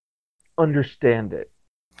understand it.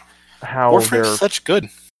 How Warframe's such good.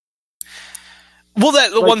 Well,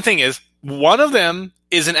 the one thing is, one of them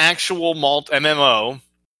is an actual MMO,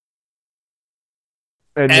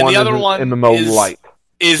 and the other one MMO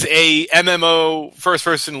is a MMO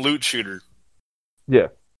first-person loot shooter. Yeah.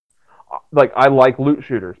 Like, I like loot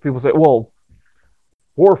shooters. People say, well,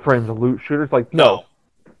 Warframe's a loot shooter. It's like, no.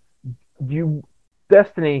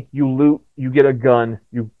 Destiny, you loot, you get a gun,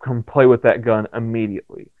 you can play with that gun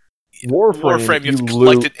immediately. Warframe you have to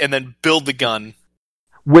collect it and then build the gun.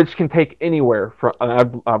 Which can take anywhere from,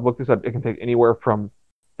 I've looked this up, it can take anywhere from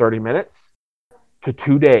 30 minutes to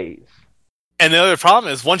 2 days. And the other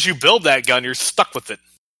problem is, once you build that gun, you're stuck with it.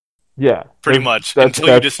 Yeah. Pretty much,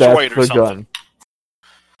 until you destroy it or something. Gun.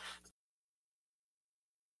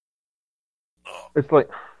 It's like,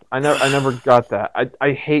 I never got that.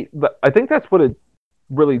 I hate, I think that's what it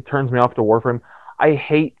really turns me off to Warframe. I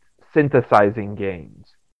hate synthesizing games.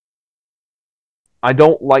 I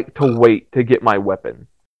don't like to wait to get my weapon.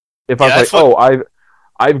 If I was like,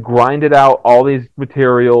 I've grinded out all these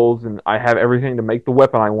materials and I have everything to make the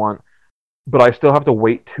weapon I want, but I still have to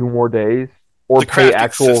wait 2 more days or pay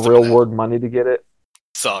actual real world money to get it.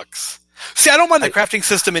 Sucks. See, I don't mind the crafting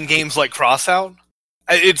system in games like Crossout.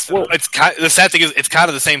 The sad thing is, it's kind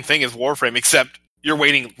of the same thing as Warframe, except you're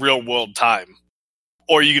waiting real world time,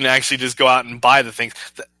 or you can actually just go out and buy the things.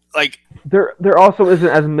 Like there also isn't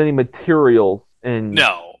as many materials in.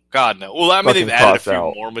 No, God no. Well, I mean they've added a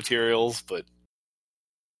few more materials, but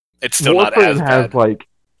it's still not as bad. Like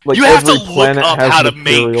you have to look up how to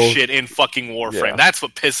make shit in fucking Warframe. Yeah. That's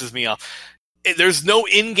what pisses me off. There's no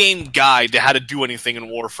in-game guide to how to do anything in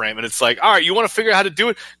Warframe, and it's like, all right, you want to figure out how to do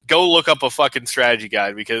it? Go look up a fucking strategy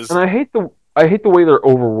guide because. And I hate the way their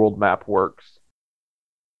overworld map works.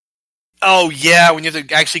 Oh yeah, when you have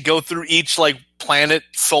to actually go through each like planet,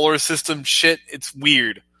 solar system shit, it's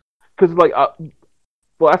weird. Because like the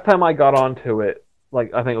last time I got onto it,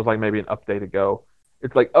 like I think it was like maybe an update ago.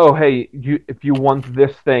 It's like, oh hey, if you want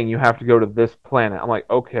this thing, you have to go to this planet. I'm like,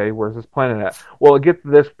 okay, where's this planet at? Well, to get to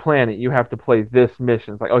this planet, you have to play this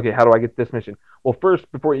mission. It's like, okay, how do I get this mission? Well,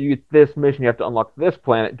 first, before you get this mission, you have to unlock this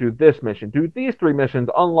planet, do this mission, do these 3 missions,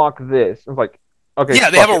 unlock this. It's like, okay. Yeah,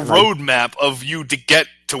 they have a roadmap of you to get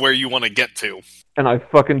to where you want to get to. And I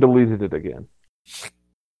fucking deleted it again.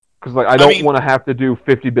 Because like I don't want to have to do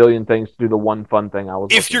 50 billion things to do the one fun thing I was.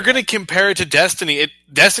 If you're going to compare it to Destiny,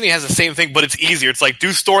 Destiny has the same thing, but it's easier. It's like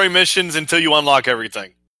do story missions until you unlock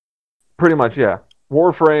everything. Pretty much, yeah.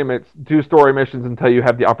 Warframe, it's do story missions until you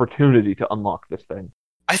have the opportunity to unlock this thing.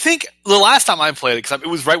 I think the last time I played it, because it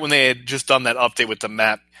was right when they had just done that update with the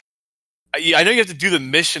map. I know you have to do the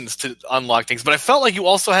missions to unlock things, but I felt like you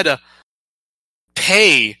also had to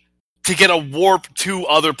pay to get a warp to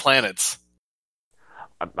other planets.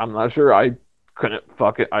 I'm not sure. I couldn't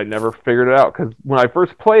I never figured it out because when I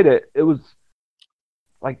first played it, it was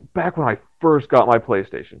like back when I first got my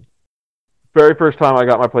PlayStation. Very first time I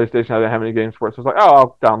got my PlayStation, I didn't have any games for it, so I was like, oh,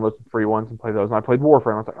 I'll download some free ones and play those. And I played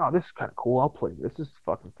Warframe. I was like, oh, this is kind of cool. I'll play this. This is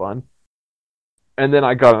fucking fun. And then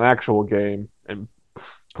I got an actual game and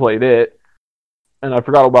played it, and I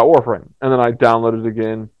forgot about Warframe. And then I downloaded it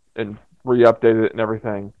again and re-updated it and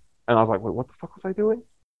everything. And I was like, wait, what the fuck was I doing?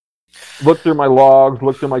 Looked through my logs,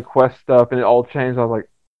 looked through my quest stuff, and it all changed. I was like,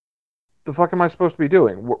 the fuck am I supposed to be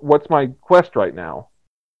doing? What's my quest right now?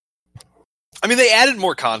 I mean, they added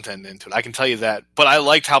more content into it, I can tell you that. But I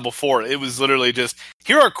liked how before, it was literally just,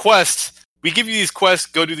 here are quests. We give you these quests,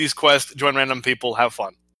 go do these quests, join random people, have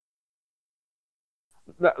fun.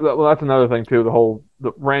 Well, that's another thing, too,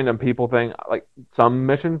 the random people thing. Like, some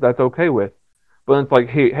missions, that's okay with. But it's like,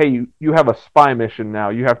 hey, you have a spy mission now.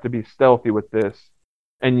 You have to be stealthy with this.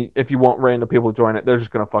 And if you want random people to join it, they're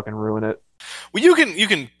just going to fucking ruin it. Well, you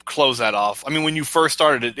can close that off. I mean, when you first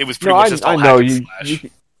started it, it was pretty much just all hack and slash.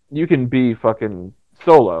 You can be fucking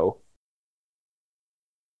solo.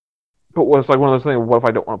 But it's like one of those things, what if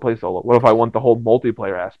I don't want to play solo? What if I want the whole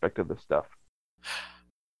multiplayer aspect of this stuff?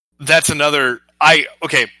 That's another... I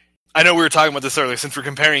know we were talking about this earlier, since we're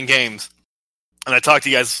comparing games. And I talked to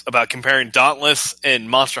you guys about comparing Dauntless and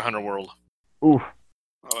Monster Hunter World. Oof.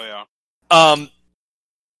 Oh, yeah.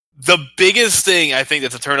 The biggest thing I think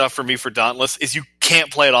that's a turn-off for me for Dauntless is you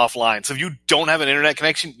can't play it offline. So if you don't have an internet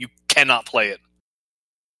connection, you cannot play it.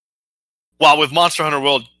 While with Monster Hunter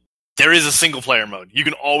World, there is a single-player mode. You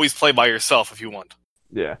can always play by yourself if you want.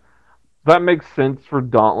 Yeah. That makes sense for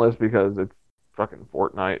Dauntless because it's fucking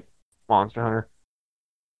Fortnite, Monster Hunter.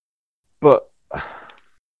 But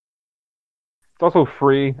It's also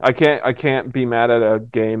free. I can't be mad at a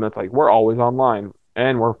game that's like we're always online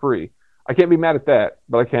and we're free. I can't be mad at that,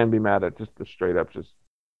 but I can be mad at just the straight up just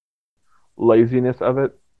laziness of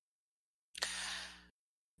it.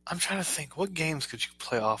 I'm trying to think, what games could you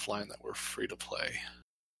play offline that were free to play?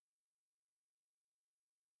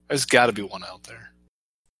 There's got to be one out there.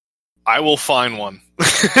 I will find one.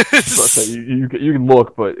 You can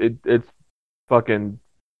look, but it's fucking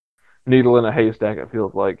needle in a haystack. It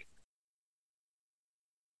feels like.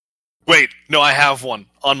 Wait, no, I have one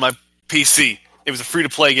on my PC. It was a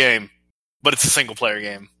free-to-play game, but it's a single-player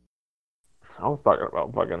game. I was talking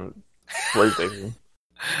about fucking PlayStation.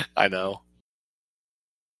 I know.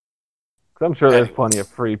 Because I'm sure there's plenty of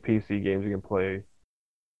free PC games you can play.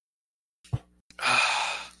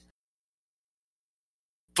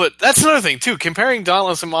 But that's another thing, too. Comparing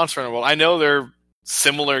Dauntless and Monster Hunter World, I know they're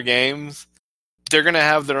similar games. They're going to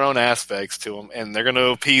have their own aspects to them, and they're going to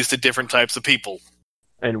appease to different types of people.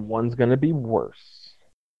 And one's going to be worse.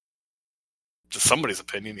 Just somebody's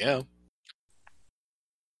opinion, yeah.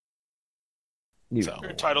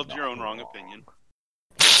 You're entitled to your own wrong opinion.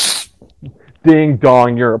 Ding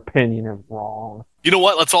dong, your opinion is wrong. You know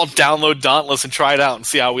what? Let's all download Dauntless and try it out and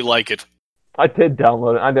see how we like it. I did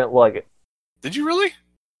download it. I didn't like it. Did you really?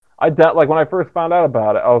 Like when I first found out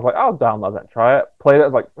about it, I was like, I'll download that and try it. Played it, I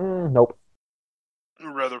was like, nope.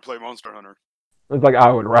 I'd rather play Monster Hunter. It's like,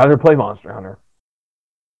 I would rather play Monster Hunter.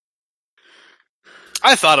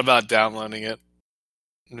 I thought about downloading it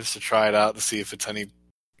just to try it out to see if it's any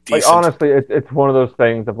decent. Like, honestly, it's one of those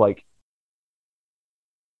things of like,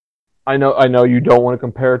 I know you don't want to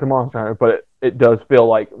compare it to Monster Hunter, but it does feel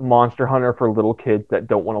like Monster Hunter for little kids that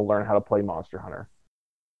don't want to learn how to play Monster Hunter.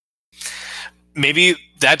 Maybe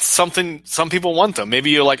that's something some people want, though. Maybe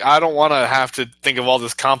you're like, I don't want to have to think of all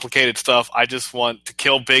this complicated stuff. I just want to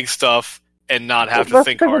kill big stuff and not have to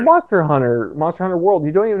think hard. Monster Hunter World,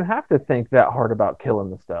 you don't even have to think that hard about killing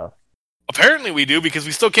the stuff. Apparently we do, because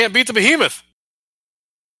we still can't beat the behemoth.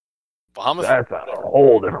 That's a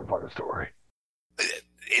whole different fucking story.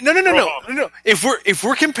 No. If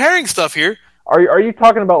we're comparing stuff here, are you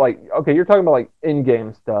talking about like, okay, you're talking about like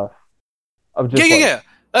in-game stuff of just yeah.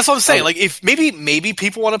 That's what I'm saying. Like, if maybe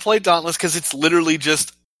people want to play Dauntless because it's literally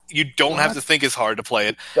just you don't have to think as hard to play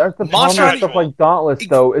it. That's the problem with stuff like Dauntless,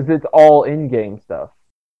 though, is it's all in-game stuff.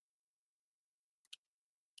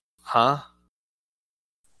 Huh?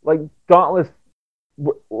 Like Dauntless.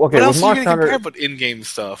 Okay, what else are you going to compare but in-game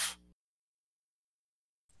stuff?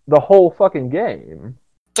 The whole fucking game.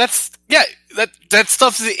 That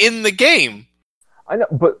stuff's in the game. I know,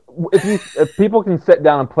 but if people can sit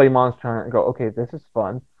down and play Monster Hunter and go, okay, this is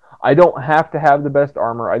fun. I don't have to have the best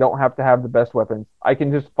armor. I don't have to have the best weapons. I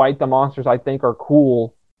can just fight the monsters I think are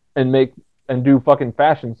cool and do fucking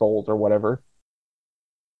fashion souls or whatever.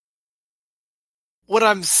 What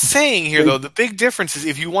I'm saying here, though, the big difference is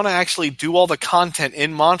if you want to actually do all the content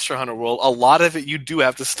in Monster Hunter World, a lot of it you do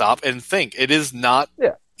have to stop and think. It is not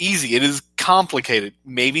easy. It is complicated.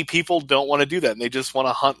 Maybe people don't want to do that and they just want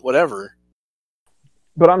to hunt whatever.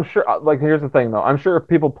 But I'm sure, like, here's the thing, though. I'm sure if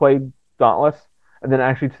people played Dauntless and then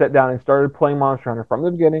actually sat down and started playing Monster Hunter from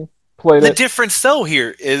the beginning, the difference, though,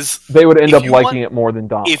 here is they would end up liking it more than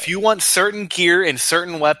Dauntless. If you want certain gear and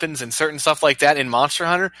certain weapons and certain stuff like that in Monster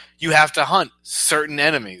Hunter, you have to hunt certain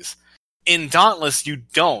enemies. In Dauntless, you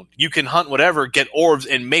don't. You can hunt whatever, get orbs,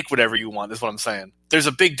 and make whatever you want, is what I'm saying. There's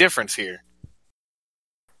a big difference here.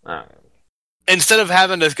 Instead of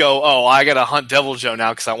having to go, I gotta hunt Devil Joe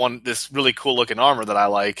now because I want this really cool looking armor that I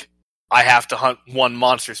like, I have to hunt one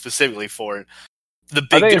monster specifically for it. The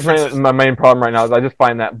big difference is, my main problem right now is I just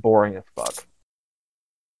find that boring as fuck.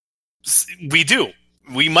 We do.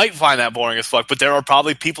 We might find that boring as fuck, but there are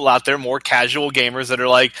probably people out there, more casual gamers, that are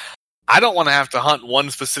like, I don't want to have to hunt one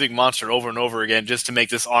specific monster over and over again just to make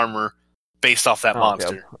this armor based off that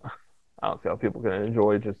monster. I don't see how people can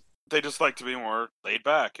enjoy just... They just like to be more laid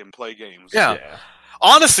back and play games. Yeah.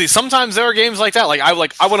 Honestly, sometimes there are games like that. Like I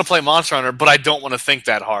want to play Monster Hunter, but I don't want to think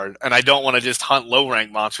that hard, and I don't want to just hunt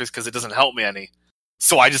low-rank monsters because it doesn't help me any.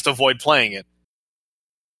 So I just avoid playing it.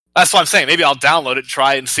 That's what I'm saying. Maybe I'll download it,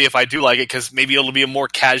 try it, and see if I do like it, because maybe it'll be a more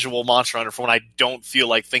casual Monster Hunter for when I don't feel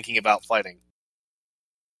like thinking about fighting.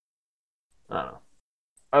 I don't know.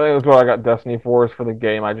 I think that's what I got Destiny for, is for the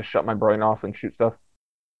game. I just shut my brain off and shoot stuff.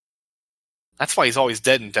 That's why he's always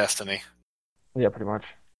dead in Destiny. Yeah, pretty much.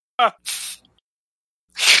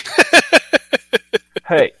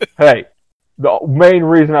 Hey. The main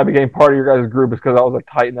reason I became part of your guys' group is because I was a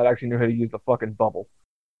Titan that actually knew how to use the fucking bubble.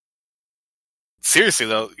 Seriously,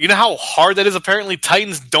 though, you know how hard that is? Apparently,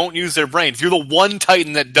 Titans don't use their brains. You're the one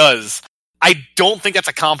Titan that does. I don't think that's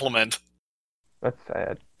a compliment. That's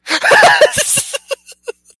sad.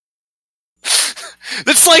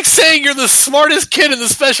 That's like saying you're the smartest kid in the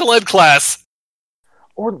special ed class.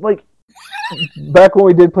 Or, like, back when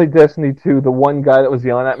we did play Destiny 2, the one guy that was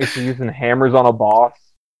yelling at me for using hammers on a boss.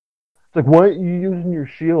 It's like, why aren't you using your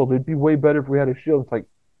shield? It'd be way better if we had a shield. It's like,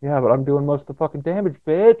 yeah, but I'm doing most of the fucking damage,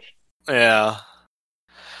 bitch. Yeah.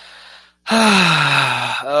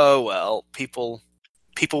 Oh, well. People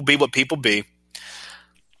be what people be.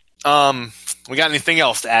 We got anything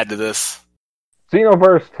else to add to this?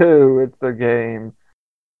 Xenoverse 2, it's the game.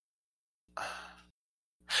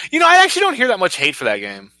 You know, I actually don't hear that much hate for that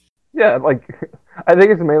game. Yeah, like, I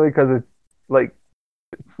think it's mainly because it's, like,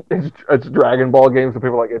 it's a Dragon Ball game, so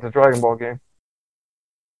people are like, it's a Dragon Ball game.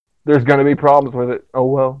 There's gonna be problems with it. Oh,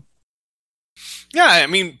 well. Yeah, I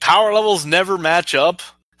mean, power levels never match up.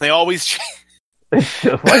 They always change. It's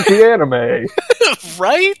just like the anime.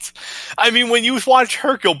 Right? I mean, when you watch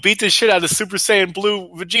Hercule beat the shit out of Super Saiyan Blue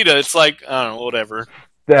Vegeta, it's like, I don't know, whatever.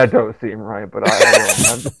 That don't seem right, but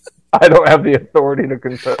I don't have the authority to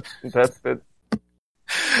contest it.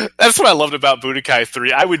 That's what I loved about Budokai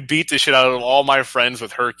 3. I would beat the shit out of all my friends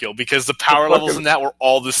with Hercule because the power levels in that were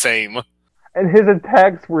all the same. And his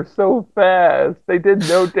attacks were so fast. They did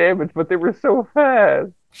no damage, but they were so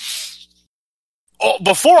fast. Oh,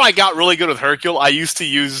 before I got really good with Hercule, I used to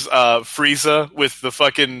use Frieza with the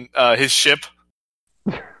fucking his ship.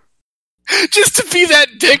 Just to be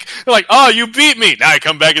that dick. They're like, oh, you beat me. Now I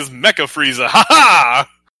come back as Mecha Frieza. Ha ha!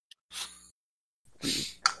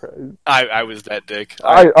 I was that dick.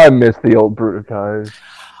 I miss the old Budokais.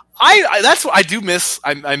 That's what I do miss.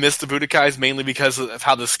 I miss the Budokais mainly because of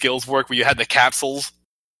how the skills work, where you had the capsules.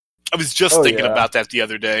 I was just thinking about that the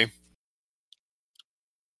other day.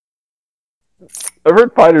 I've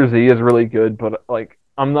heard Fighter Z is really good, but like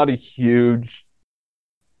I'm not a huge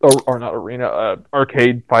or not arena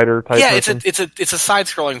arcade fighter type. Yeah, person. it's a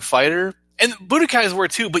side-scrolling fighter, and Budokais were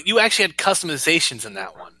too, but you actually had customizations in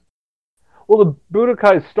that one. Well, the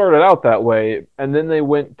Budokais started out that way, and then they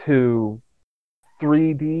went to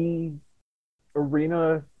 3D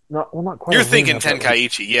arena. Not quite. You're arena, thinking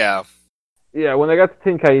Tenkaichi, yeah. Yeah, when they got to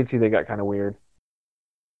Tenkaichi, they got kind of weird.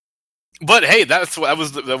 But hey, that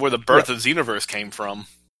was where the birth of Xenoverse came from.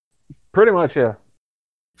 Pretty much, yeah.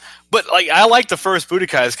 But like, I like the first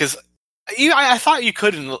Budokais because I thought you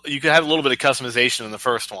could have a little bit of customization in the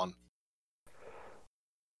first one.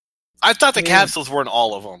 I thought the capsules weren't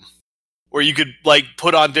all of them, where you could like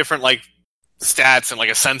put on different like stats and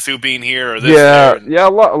like a sensu bean here or this. Yeah.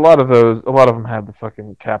 A lot of them had the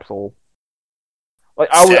fucking capsule. Like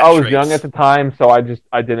I was young at the time, so I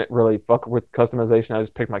didn't really fuck with customization. I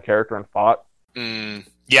just picked my character and fought.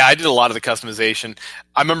 Yeah, I did a lot of the customization.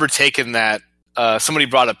 I remember taking that. Somebody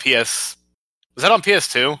brought a PS. Was that on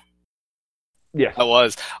PS2? Yes, it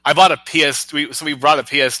was. I bought a PS. We brought a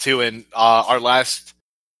PS2 in our last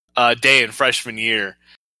day in freshman year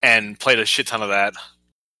and played a shit ton of that.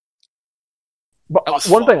 But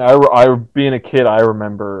one thing I being a kid I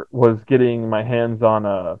remember was getting my hands on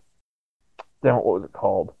a. What was it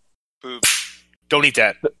called? Boop. Don't eat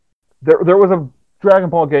that. There was a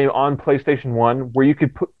Dragon Ball game on PlayStation 1 where you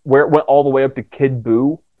could where it went all the way up to Kid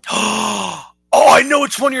Buu. Oh, I know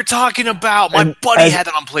which one you're talking about. My buddy had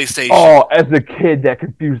that on PlayStation. Oh, as a kid, that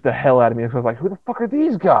confused the hell out of me. So I was like, who the fuck are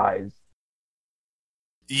these guys?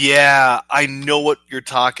 Yeah, I know what you're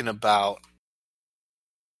talking about.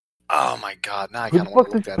 Oh my god, now I kind of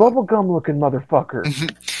want to look that up. Who the fuck this bubblegum looking motherfucker?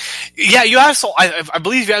 Yeah, you also, I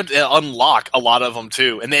believe you had to unlock a lot of them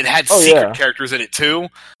too, and it had secret characters in it too.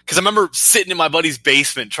 Because I remember sitting in my buddy's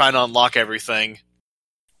basement trying to unlock everything.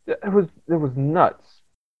 It was nuts.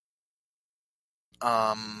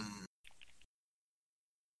 Oh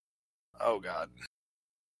god,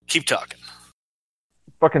 keep talking.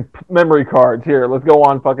 Fucking memory cards here. Let's go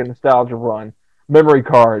on fucking nostalgia run. Memory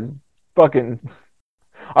cards. Fucking.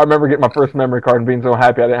 I remember getting my first memory card and being so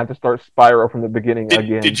happy I didn't have to start Spyro from the beginning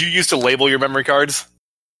again. Did you used to label your memory cards?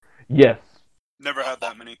 Yes. Never had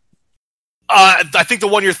that many. I think the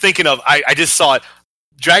one you're thinking of, I just saw it.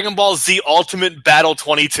 Dragon Ball Z Ultimate Battle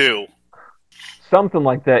 22. Something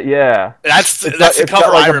like that, yeah. That's the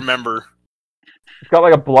cover I remember. It's got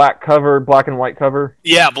like a black and white cover.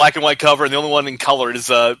 Yeah, black and white cover, and the only one in color is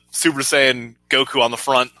Super Saiyan Goku on the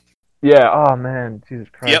front. Yeah, oh man, Jesus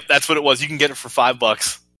Christ. Yep, that's what it was. You can get it for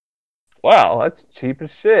 $5. Wow, that's cheap as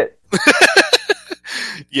shit.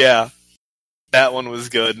 Yeah, that one was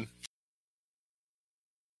good.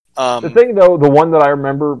 The thing, though, the one that I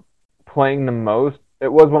remember playing the most,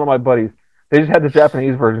 it was one of my buddies. They just had the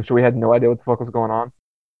Japanese version, so we had no idea what the fuck was going on.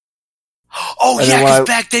 Oh, and yeah, because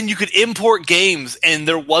back then you could import games, and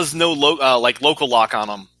there was no local lock on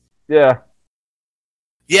them. Yeah.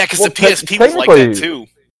 Yeah, because the PSP was like that, too.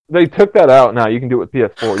 They took that out now. You can do it with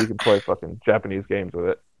PS4. You can play fucking Japanese games with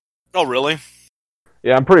it. Oh, really?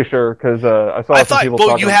 Yeah, I'm pretty sure because I saw some people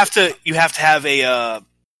talking. You have to have a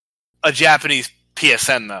Japanese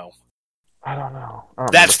PSN though. I don't know.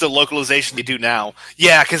 That's the localization they do now.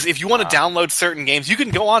 Yeah, because if you want to download certain games, you can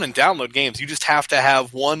go on and download games. You just have to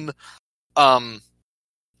have one,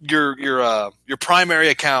 your primary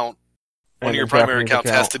account. One of your primary accounts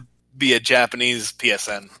has to be a Japanese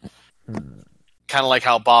PSN. Kind of like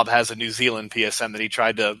how Bob has a New Zealand PSN that he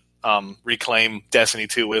tried to reclaim Destiny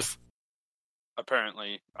 2 with.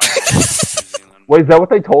 Apparently. Wait, is that what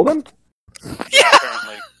they told him? Yeah,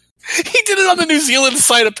 apparently. He did it on the New Zealand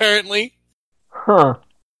site, apparently. Huh.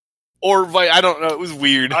 Or, I don't know, it was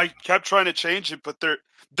weird. I kept trying to change it, but there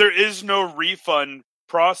is no refund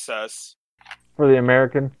process. For the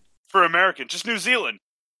American? For American. Just New Zealand.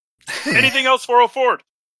 Anything else, 404.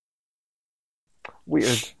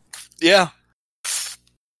 Weird. Yeah.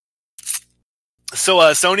 So,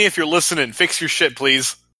 Sony, if you're listening, fix your shit,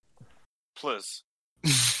 please. Please.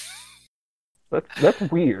 That's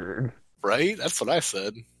weird. Right? That's what I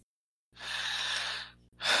said.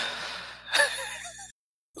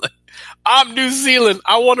 I'm New Zealand.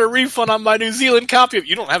 I want a refund on my New Zealand copy.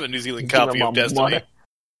 You don't have a New Zealand copy of Destiny.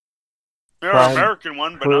 You're an American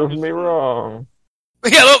one, but prove me wrong.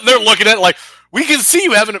 Yeah, they're looking at it like, we can see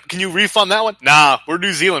you having. Can you refund that one? Nah, we're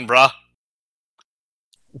New Zealand, brah.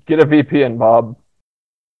 Get a VPN, Bob.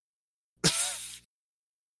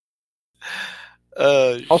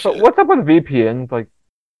 Also, what's up with VPNs? Like,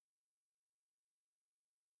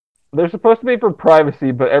 they're supposed to be for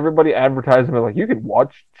privacy, but everybody advertises them like, you can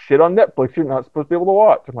watch shit on Netflix you're not supposed to be able to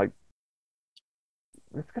watch. I'm like,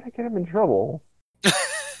 it's gonna get them in trouble.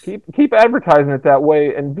 keep advertising it that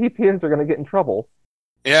way, and VPNs are gonna get in trouble.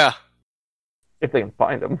 Yeah, if they can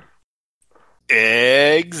find them.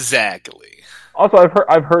 Exactly. Also,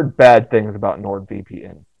 I've heard bad things about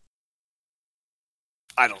NordVPN.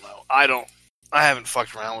 I don't know. I haven't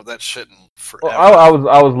fucked around with that shit in forever. Well,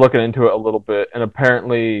 I was looking into it a little bit, and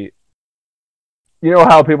apparently, you know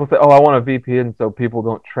how people say, "Oh, I want a VPN so people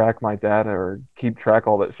don't track my data or keep track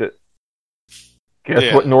all that shit."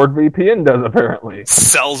 Guess what NordVPN does? Apparently,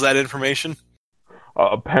 sells that information.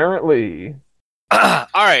 Apparently. All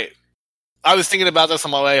right. I was thinking about this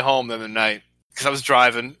on my way home the other night because I was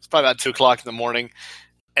driving. It's probably about 2:00 in the morning,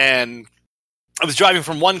 and I was driving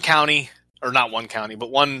from one county. Or not one county, but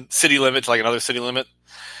one city limit to like another city limit.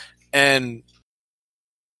 And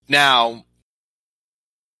now,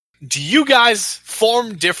 do you guys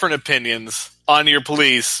form different opinions on your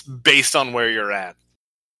police based on where you're at?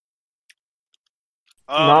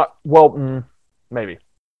 Maybe.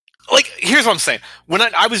 Like, here's what I'm saying. When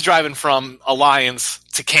I was driving from Alliance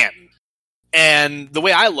to Canton, and the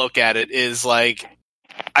way I look at it is like,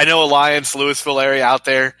 I know Alliance, Louisville area out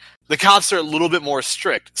there, the cops are a little bit more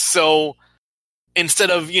strict. So instead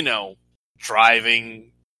of,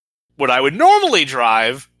 driving what I would normally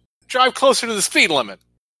drive closer to the speed limit.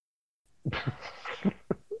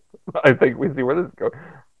 I think we see where this is going.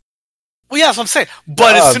 Well, yeah, that's what I'm saying.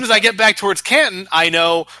 But as soon as I get back towards Canton, I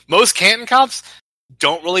know most Canton cops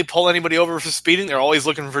don't really pull anybody over for speeding. They're always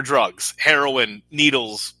looking for drugs, heroin,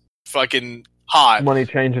 needles, fucking hot. Money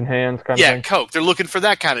changing hands kind of thing. Yeah, coke. They're looking for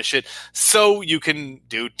that kind of shit. So you can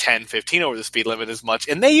do 10, 15 over the speed limit as much.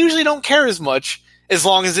 And they usually don't care as much as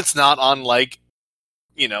long as it's not on, like,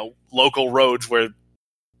 local roads where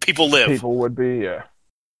people live. People would be, yeah.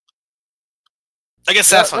 I guess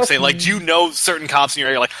that's what I'm saying. Like, do you know certain cops in your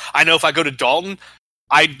area? Like, I know if I go to Dalton,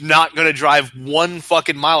 I'm not going to drive 1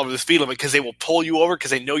 fucking mile over the speed limit because they will pull you over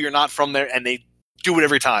because they know you're not from there, and they do it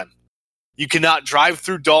every time. You cannot drive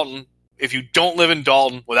through Dalton if you don't live in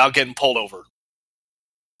Dalton without getting pulled over.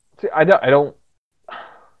 See, I don't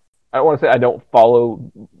want to say I don't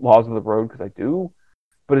follow laws of the road because I do,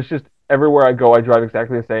 but it's just everywhere I go, I drive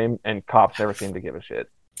exactly the same, and cops never seem to give a shit.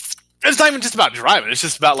 It's not even just about driving. It's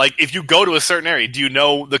just about, like, if you go to a certain area, do you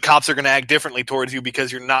know the cops are going to act differently towards you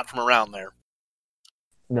because you're not from around there?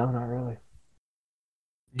 No, not really.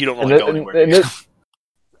 You don't really go anywhere.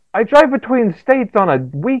 I drive between states on a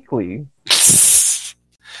weekly.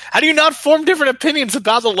 How do you not form different opinions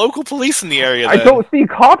about the local police in the area, then? I don't see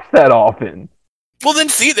cops that often. Well, then,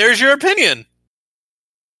 see, there's your opinion.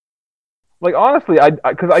 Like, honestly,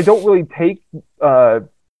 because I don't really take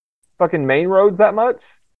fucking main roads that much.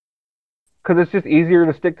 Because it's just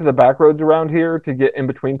easier to stick to the back roads around here to get in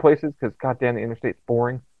between places, because goddamn, the interstate's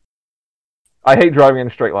boring. I hate driving in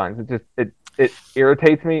straight lines. It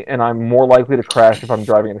irritates me, and I'm more likely to crash if I'm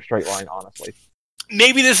driving in a straight line, honestly.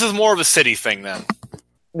 Maybe this is more of a city thing, then.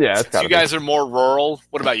 Yeah, it's gotta be. You guys are more rural.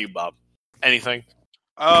 What about you, Bob? Anything?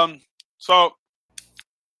 So,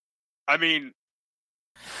 I mean,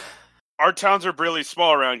 our towns are really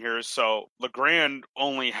small around here, so LeGrand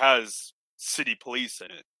only has city police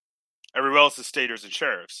in it. Everywhere else is staters and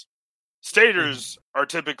sheriffs. Staters are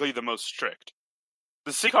typically the most strict.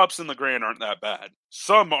 The city cops in LeGrand aren't that bad.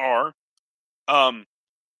 Some are. And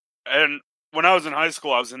when I was in high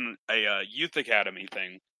school, I was in a youth academy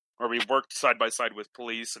thing where we worked side by side with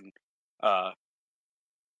police and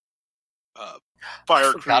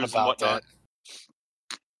fire crews and whatnot. That.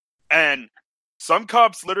 And some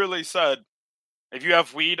cops literally said, if you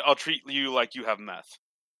have weed, I'll treat you like you have meth.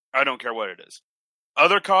 I don't care what it is.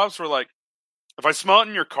 Other cops were like, if I smell it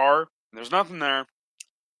in your car, and there's nothing there,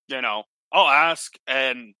 I'll ask.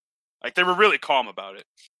 And like they were really calm about it.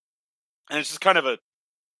 And it's just kind of a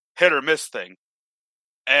hit or miss thing.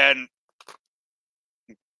 And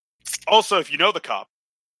also, if you know the cop,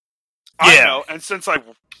 I know, and since I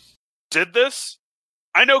did this,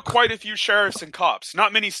 I know quite a few sheriffs and cops,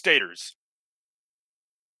 not many staters.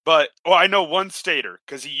 But, I know one stater,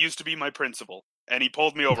 because he used to be my principal, and he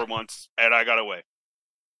pulled me over once, and I got away.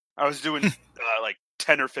 I was doing,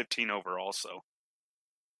 10 or 15 over also,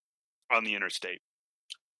 on the interstate.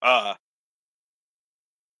 But...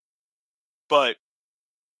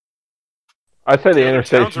 I'd say the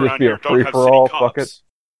interstate should just be a free-for-all, fuck it.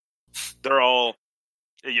 They're all,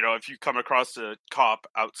 if you come across a cop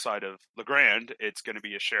outside of LeGrand, it's going to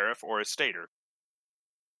be a sheriff or a stater.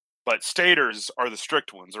 But staters are the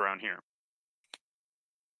strict ones around here.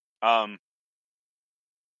 And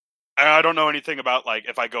I don't know anything about,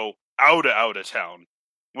 if I go out of town.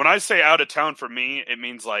 When I say out of town, for me, it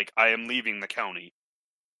means, I am leaving the county.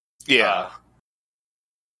 Yeah.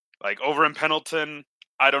 Over in Pendleton,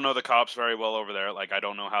 I don't know the cops very well over there. I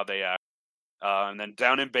don't know how they act. And then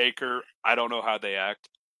down in Baker, I don't know how they act.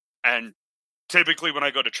 And typically when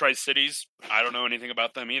I go to Tri-Cities, I don't know anything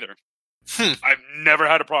about them either. I've never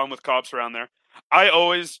had a problem with cops around there. I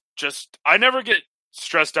never get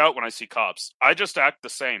stressed out when I see cops. I just act the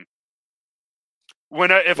same.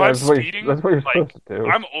 If I'm speeding, that's what you're supposed to do.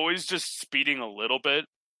 I'm always just speeding a little bit.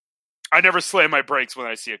 I never slam my brakes when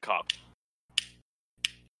I see a cop.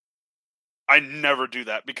 I never do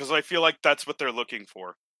that because I feel like that's what they're looking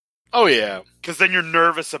for. Oh, yeah. Because then you're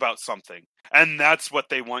nervous about something. And that's what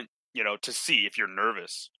they want, to see if you're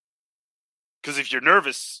nervous. Because if you're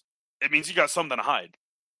nervous, it means you got something to hide.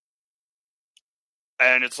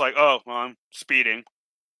 And it's like, oh, well, I'm speeding.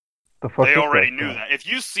 They already knew that. If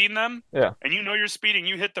you've seen them, and you know you're speeding,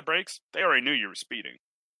 you hit the brakes, they already knew you were speeding.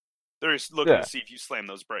 They're just looking to see if you slam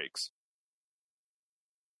those brakes.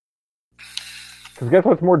 Because guess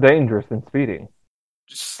what's more dangerous than speeding?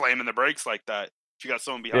 Just slamming the brakes like that. If you got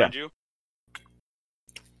someone behind you.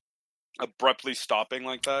 Abruptly stopping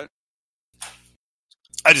like that.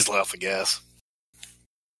 I just let off the gas.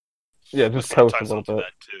 Yeah, just coast a little bit.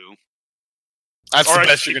 That too. That's the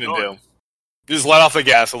best you're going to do. Just let off the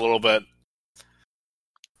gas a little bit.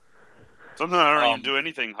 Sometimes I don't even do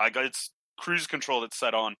anything. It's cruise control that's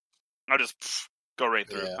set on. I just go right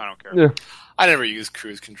through. I don't care. Yeah. I never use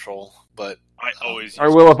cruise control, but I always use I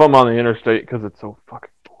will if I'm on the interstate because it's so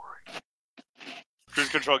fucking boring. Cruise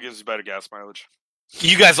control gives you better gas mileage.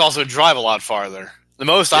 You guys also drive a lot farther. The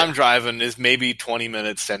most I'm driving is maybe 20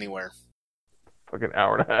 minutes anywhere. Fucking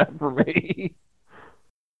hour and a half for me.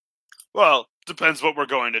 Well, depends what we're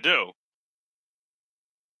going to do.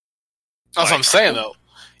 That's what I'm saying, though.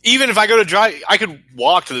 Even if I go to drive, I could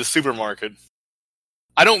walk to the supermarket.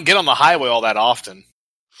 I don't get on the highway all that often.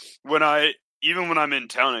 Even when I'm in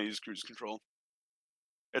town, I use cruise control.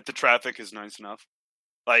 If the traffic is nice enough.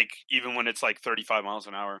 Even when it's 35 miles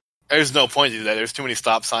an hour. There's no point to do that. There's too many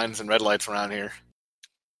stop signs and red lights around here.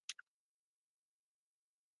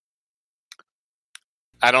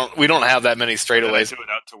 We don't have that many straightaways. I do it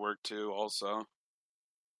out to work, too, also.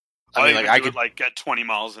 I could get 20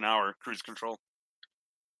 miles an hour cruise control.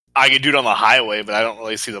 I could do it on the highway, but I don't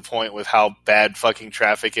really see the point with how bad fucking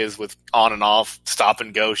traffic is with on and off, stop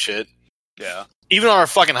and go shit. Yeah. Even on our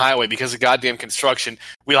fucking highway, because of goddamn construction,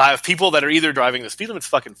 we'll have people that are either driving the speed limit's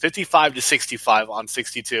fucking 55 to 65 on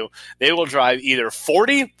 62. They will drive either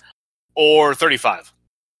 40 or 35.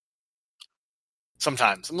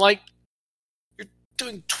 Sometimes. I'm like, you're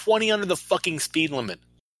doing 20 under the fucking speed limit.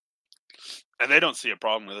 And they don't see a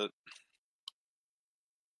problem with it.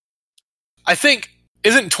 I think,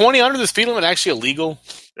 isn't 20 under the speed limit actually illegal?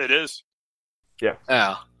 It is. Yeah.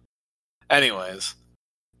 Yeah. Anyways.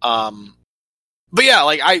 But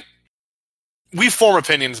yeah, we form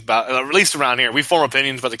opinions about, at least around here, we form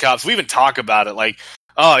opinions about the cops. We even talk about it,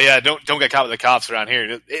 oh yeah, don't get caught with the cops around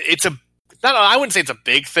here. I wouldn't say it's a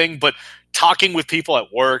big thing, but talking with people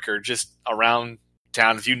at work or just around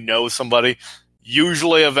town, if you know somebody,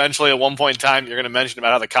 Usually, eventually, at one point in time, you're going to mention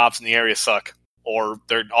about how the cops in the area suck, or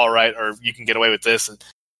they're all right, or you can get away with this. And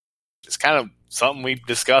it's kind of something we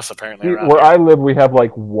discuss, apparently. Where I live, we have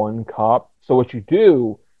like one cop. So what you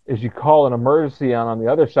do is you call an emergency on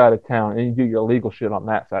the other side of town, and you do your legal shit on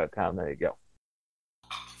that side of town. There you go.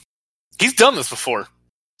 He's done this before.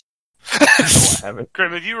 No, I haven't.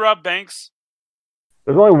 Grim, have you robbed banks?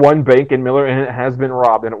 There's only one bank in Miller, and it has been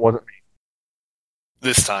robbed, and it wasn't me.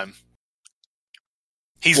 This time.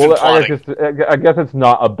 He's been plotting. I guess it's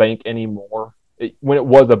not a bank anymore. When it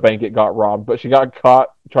was a bank, it got robbed, but she got caught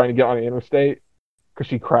trying to get on the interstate because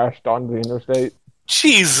she crashed onto the interstate.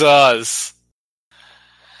 Jesus.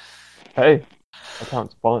 Hey, that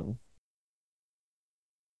sounds fun.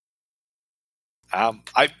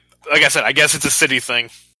 Like I said, I guess it's a city thing.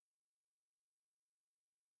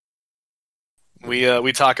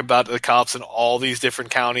 We talk about the cops in all these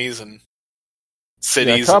different counties and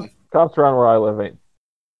cities. Yeah, cops around where I live ain't.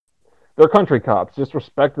 They're country cops. Just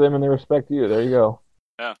respect them and they respect you. There you go.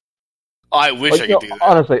 Yeah. I wish I could do that.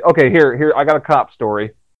 Honestly, okay, here, I got a cop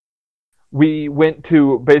story. We went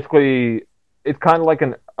to basically, it's kind of like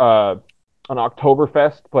an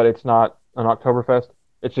Oktoberfest, but it's not an Oktoberfest.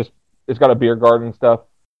 It's got a beer garden and stuff.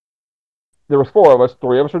 There was 4 of us.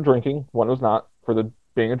 3 of us were drinking. 1 was not,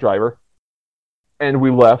 being a driver. And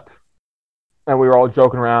we left. And we were all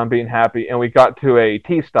joking around, being happy. And we got to a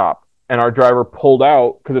T-stop. And our driver pulled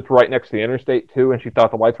out, because it's right next to the interstate, too, and she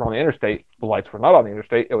thought the lights were on the interstate. The lights were not on the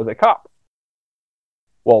interstate. It was a cop.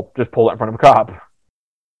 Well, just pulled out in front of a cop.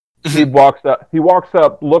 He walks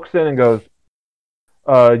up, looks in, and goes,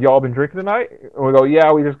 y'all been drinking tonight? And we go,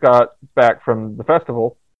 yeah, we just got back from the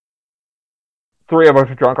festival. 3 of us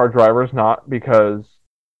are drunk, our driver's not, because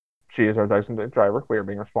she is our designated driver. We are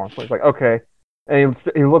being responsible. He's like, okay. And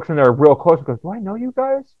he looks in there real close and goes, do I know you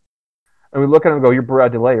guys? And we look at him and go, you're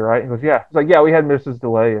Brad DeLay, right? He goes, yeah. He's like, yeah, we had Mrs.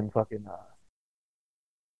 DeLay in fucking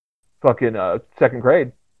 2nd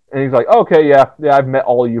grade. And he's like, okay, yeah, I've met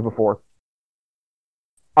all of you before.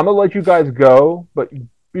 I'm going to let you guys go, but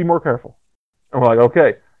be more careful. And we're like,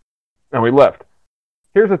 okay. And we left.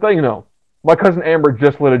 Here's the thing, though. My cousin Amber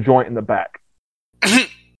just lit a joint in the back.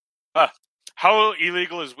 How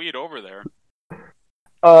illegal is weed over there?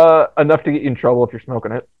 Enough to get you in trouble if you're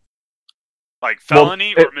smoking it. Like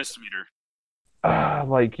felony or misdemeanor?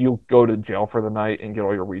 Like you'll go to jail for the night and get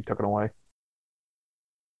all your weed taken away.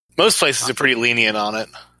 Most places are pretty lenient on it.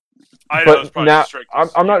 But now,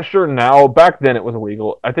 I'm not sure now. Back then it was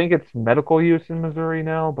illegal. I think it's medical use in Missouri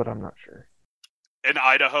now, but I'm not sure. In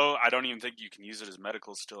Idaho, I don't even think you can use it as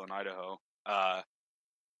medical still in Idaho.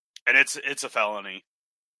 And it's a felony.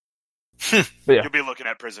 Yeah. You'll be looking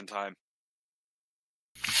at prison time.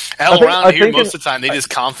 Around here, most of the time, they just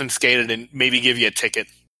confiscate it and maybe give you a ticket.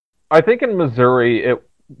 I think in Missouri, it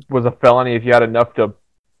was a felony if you had enough to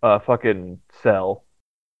fucking sell.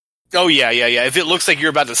 Oh, yeah. If it looks like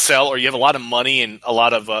you're about to sell or you have a lot of money and a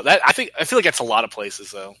lot of... I feel like that's a lot of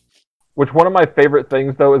places, though. Which one of my favorite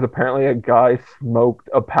things, though, is apparently a guy smoked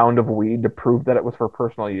a pound of weed to prove that it was for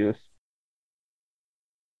personal use.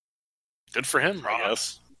 Good for him, I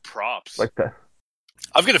guess. Props. Like that.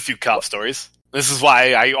 I've got a few cop stories. This is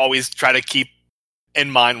why I always try to keep in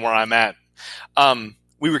mind where I'm at.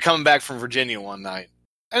 We were coming back from Virginia one night,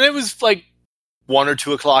 and it was like 1 or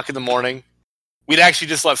 2 o'clock in the morning. We'd actually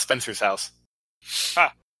just left Spencer's house.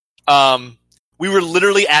 We were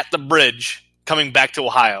literally at the bridge coming back to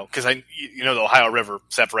Ohio, because the Ohio River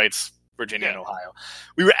separates Virginia and Ohio.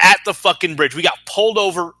 We were at the fucking bridge. We got pulled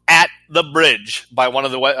over at the bridge by one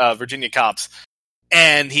of the Virginia cops.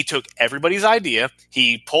 And he took everybody's idea.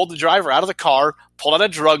 He pulled the driver out of the car, pulled out a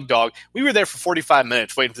drug dog. We were there for 45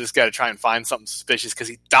 minutes waiting for this guy to try and find something suspicious because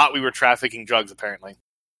he thought we were trafficking drugs, apparently.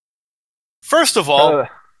 First of all,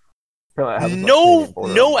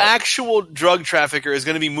 no actual drug trafficker is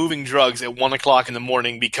going to be moving drugs at 1 o'clock in the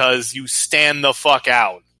morning because you stand the fuck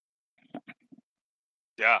out.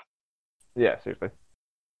 Yeah. Yeah, seriously.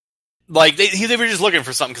 Like, they were just looking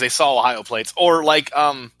for something because they saw Ohio plates. Or, like,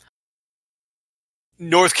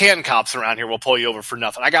 North Canton cops around here will pull you over for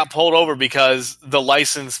nothing. I got pulled over because the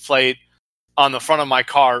license plate on the front of my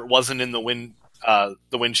car wasn't in the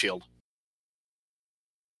windshield.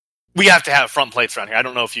 We have to have front plates around here. I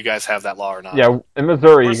don't know if you guys have that law or not. Yeah, in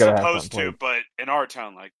Missouri We're you gotta have front supposed plates. to, but in our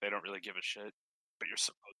town, like, they don't really give a shit. But you're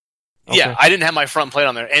supposed to. Okay. Yeah, I didn't have my front plate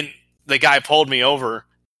on there, and the guy pulled me over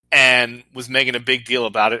and was making a big deal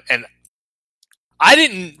about it, and I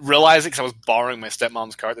didn't realize it because I was borrowing my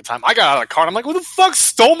stepmom's car at the time. I got out of the car and I'm like, who the fuck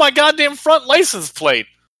stole my goddamn front license plate?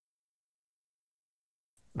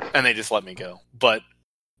 And they just let me go. But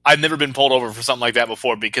I've never been pulled over for something like that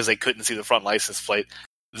before because they couldn't see the front license plate.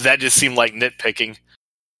 that just seemed like nitpicking.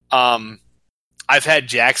 I've had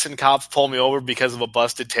Jackson cops pull me over because of a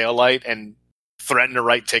busted taillight and threaten to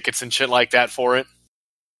write tickets and shit like that for it.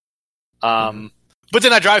 But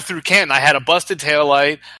then I drive through Canton. I had a busted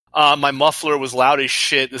taillight. My muffler was loud as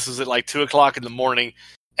shit. This was at like 2 o'clock in the morning.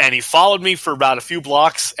 And he followed me for about a few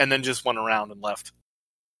blocks and then just went around and left.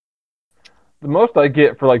 The most I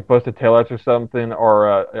get for like busted taillights or something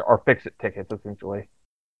are fix-it tickets, essentially.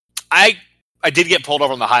 I did get pulled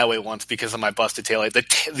over on the highway once because of my busted taillight.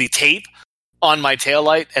 The tape on my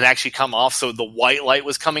taillight had actually come off, so the white light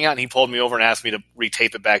was coming out, and he pulled me over and asked me to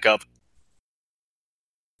retape it back up.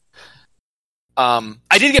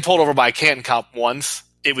 I did get pulled over by a Canton cop once.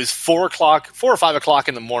 It was 4 or 5 o'clock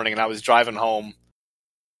in the morning, and I was driving home.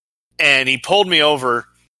 And he pulled me over.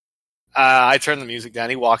 I turned the music down.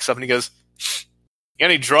 He walks up and he goes, "You got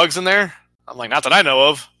any drugs in there?" I'm like, "Not that I know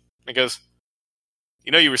of." And he goes,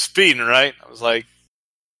 "You know you were speeding, right?" I was like,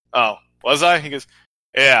 "Oh, was I?" He goes,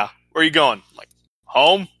 "Yeah. Where are you going?" I'm like,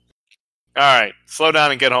 "Home." "All right, slow down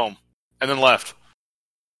and get home." And then left.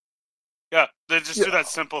 Yeah, they just do that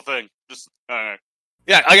simple thing. Just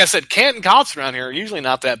Yeah, like I said, Canton cops around here are usually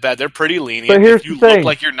not that bad. They're pretty lenient. But here's if you the thing: look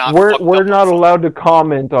like you're not we're not allowed to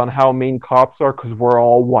comment on how mean cops are because we're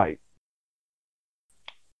all white.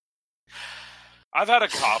 I've had a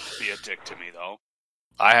cop be a dick to me though.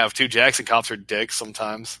 I have too. Jackson cops are dicks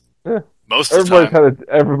sometimes. Yeah. Most of the time.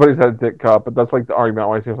 Everybody's had a dick cop, but that's like the argument I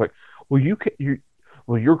always say. It's like,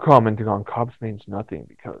 you're commenting on cops means nothing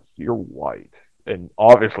because you're white, and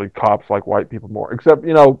obviously cops like white people more. Except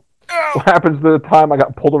what happens to the time I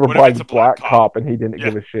got pulled over by a black cop and he didn't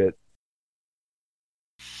give a shit.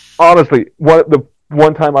 Honestly, the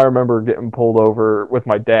one time I remember getting pulled over with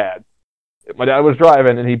my dad. My dad was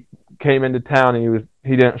driving and he came into town and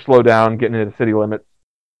he didn't slow down getting into the city limits.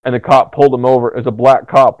 And the cop pulled him over. As a black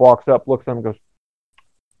cop walks up, looks at him and goes,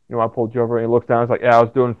 "I pulled you over." And he looks down. He's like, "Yeah, I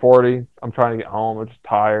was doing 40. I'm trying to get home. I'm just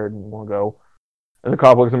tired and want to go." And the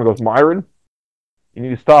cop looks at him and goes, "Myron, you need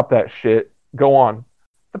to stop that shit. Go on."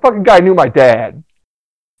 The fucking guy knew my dad.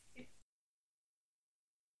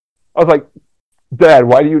 I was like, "Dad,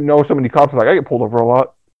 why do you know so many cops?" He's like, "I get pulled over a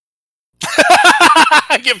lot."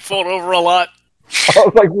 I get pulled over a lot. I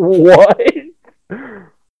was like, "What?"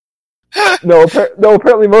 No,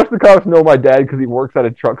 apparently most of the cops know my dad because he works at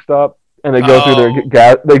a truck stop, and they go through there and get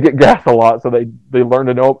gas. They get gas a lot, so they learn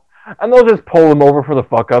to know. And they'll just pull him over for the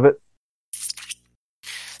fuck of it.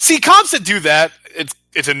 See, cops that do that,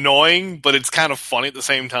 it's annoying, but it's kind of funny at the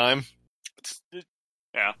same time.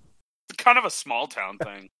 Yeah, it's kind of a small town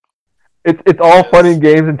thing. It's all fun and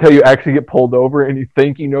games until you actually get pulled over and you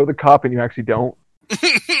think you know the cop and you actually don't.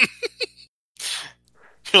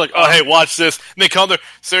 You're like, "Oh, hey, watch this." And they come there,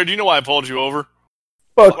 "Sir, do you know why I pulled you over?"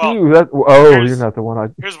 Fuck you. You're not the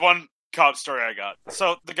one Here's one cop story I got.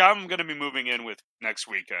 So, the guy I'm going to be moving in with next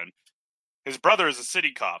weekend, his brother is a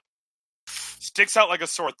city cop. Sticks out like a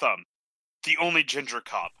sore thumb. The only ginger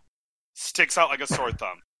cop. Sticks out like a sore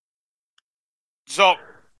thumb. So,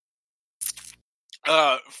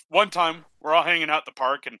 one time, we're all hanging out at the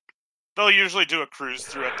park, and they'll usually do a cruise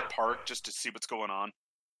through at the park just to see what's going on.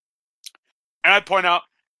 And I point out,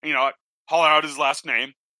 I holler out his last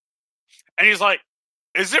name. And he's like,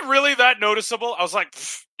 "Is it really that noticeable?" I was like,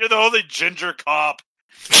 "You're the only ginger cop."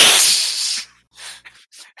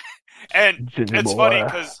 And ginger it's boy. funny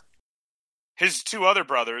because his two other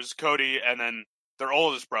brothers, Cody and then their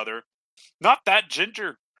oldest brother, not that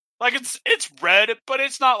ginger. Like, it's red, but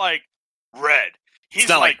it's not like red. He's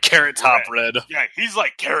not like Carrot Top red. Yeah, he's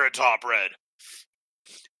like Carrot Top red.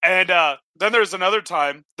 And then there's another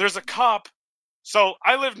time, there's a cop. So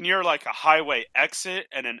I live near like a highway exit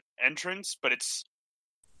and an entrance, but it's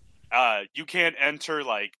you can't enter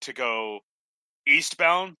like to go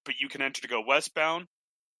eastbound, but you can enter to go westbound.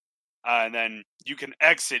 And then you can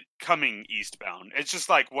exit coming eastbound. It's just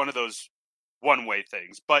like one of those one-way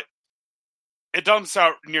things. But it dumps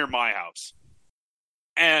out near my house.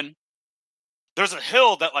 And there's a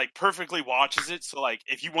hill that like perfectly watches it. So like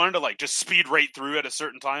if you wanted to like just speed right through at a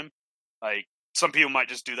certain time, like some people might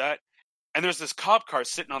just do that. And there's this cop car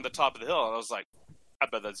sitting on the top of the hill. And I was like, I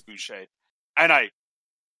bet that's Boucher. And I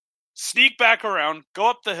sneak back around, go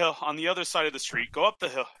up the hill on the other side of the street, go up the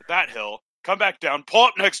hill, that hill, come back down, pull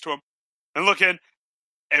up next to him, and look in.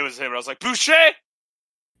 It was him. And I was like, "Boucher?"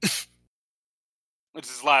 Which is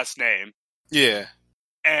his last name. Yeah.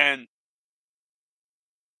 And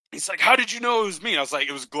he's like, "How did you know it was me?" I was like,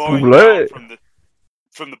 "It was glowing down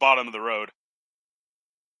from the bottom of the road.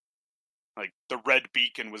 Like, the red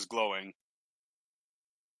beacon was glowing."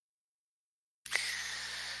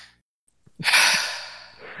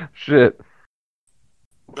 Shit.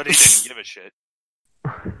 But he didn't give a shit.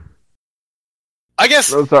 I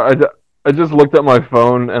guess. No, sorry, I just looked at my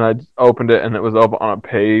phone and I just opened it and it was up on a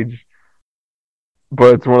page.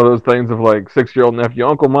 But it's one of those things of like 6-year-old nephew,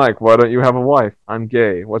 Uncle Mike, why don't you have a wife? I'm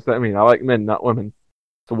gay. What's that mean? I like men, not women.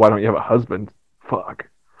 So why don't you have a husband? Fuck.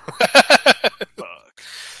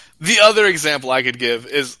 The other example I could give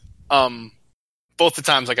is both the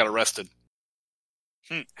times I got arrested.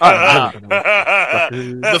 The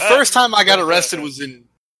first time I got arrested was in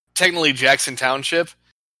technically Jackson Township,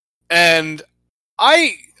 and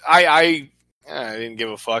I didn't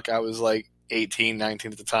give a fuck. I was like 18,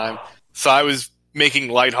 19 at the time, so I was making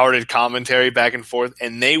lighthearted commentary back and forth,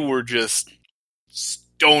 and they were just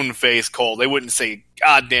stone-faced cold. They wouldn't say a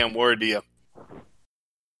goddamn word to you.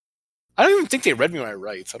 I don't even think they read me my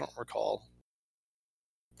rights. I don't recall.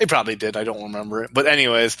 They probably did. I don't remember it. But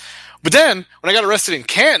anyways, but then when I got arrested in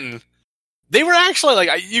Canton, they were actually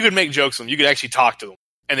like, you could make jokes with them. You could actually talk to them,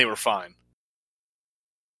 and they were fine.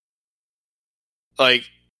 Like,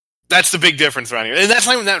 that's the big difference around here. And that's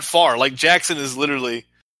not even that far. Like, Jackson is literally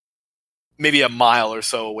maybe a mile or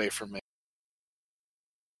so away from me.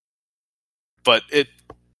 But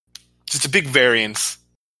just a big variance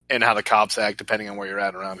in how the cops act depending on where you're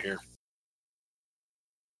at around here.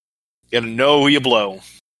 You gotta know who you blow.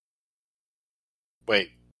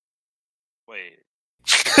 Wait. Wait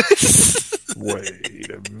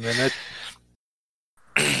a minute.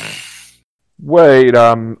 Wait,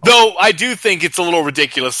 Though I do think it's a little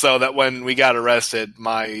ridiculous, though, that when we got arrested,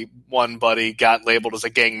 my one buddy got labeled as a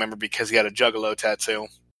gang member because he had a Juggalo tattoo.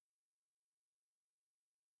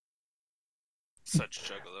 Such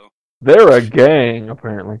Juggalo. They're a gang,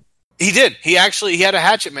 apparently. He did. He had a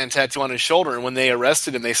Hatchet Man tattoo on his shoulder, and when they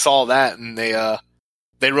arrested him, they saw that, and they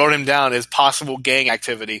wrote him down as possible gang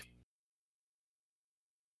activity.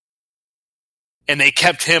 And they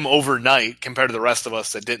kept him overnight compared to the rest of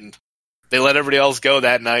us that didn't. They let everybody else go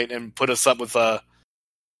that night and put us up with a,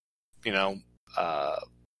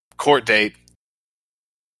 court date.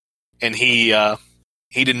 And he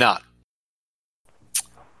did not.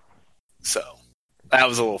 So, that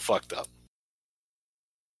was a little fucked up.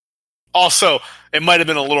 Also, it might have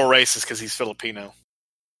been a little racist because he's Filipino.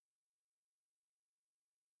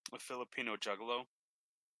 A Filipino Juggalo?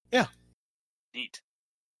 Yeah. Neat.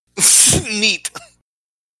 Neat.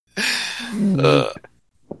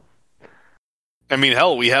 I mean,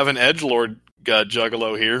 hell, we have an edgelord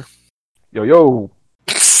Juggalo here. Yo.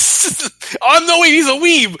 Oh, no, wait, he's a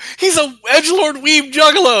weeb! He's a edgelord weeb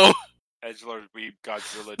Juggalo! Edgelord weeb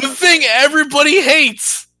Godzilla The Juggalo. thing everybody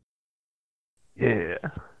hates! Yeah.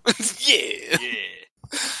 Yeah.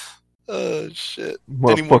 Oh, shit.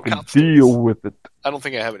 Motherfucking deal with it. I don't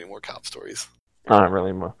think I have any more cop stories. Not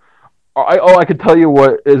really more. I could tell you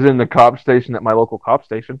what is in the cop station at my local cop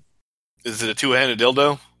station. Is it a two-handed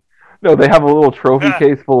dildo? No, they have a little trophy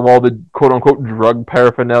case full of all the quote-unquote drug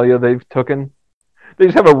paraphernalia they've taken. They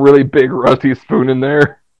just have a really big rusty spoon in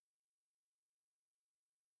there.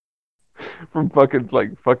 From fucking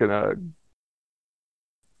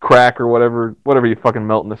crack or whatever you fucking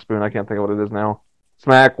melt in the spoon. I can't think of what it is now.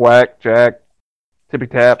 Smack, whack, jack, tippy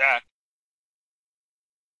tap. Jack.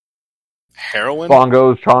 Heroin?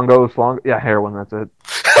 Bongos, chongos, slong. Yeah, heroin, that's it.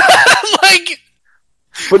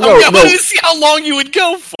 But I wanted to see how long you would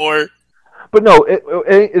go for. But no, it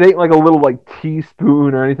ain't like a little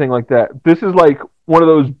teaspoon or anything like that. This is like one of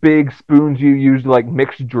those big spoons you use to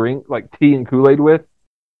mix drink, like tea and Kool-Aid with.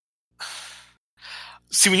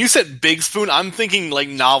 See, when you said big spoon, I'm thinking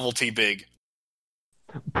novelty big.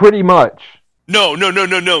 Pretty much. No.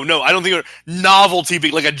 I don't think novelty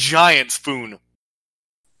big, like a giant spoon.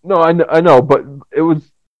 No, I know, but it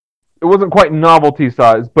wasn't quite novelty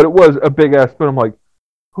size, but it was a big ass spoon. I'm like,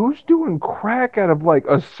 who's doing crack out of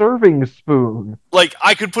a serving spoon?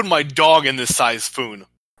 I could put my dog in this size spoon.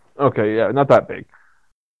 Okay, yeah, not that big.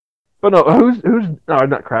 But no, who's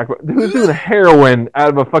not crack, but who's doing heroin out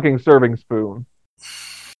of a fucking serving spoon?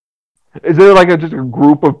 Is there just a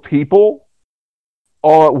group of people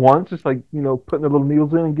all at once, just putting their little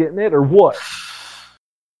needles in and getting it, or what?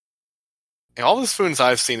 And all the spoons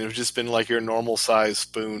I've seen have just been your normal size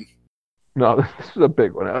spoon. No, this is a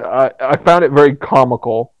big one. I found it very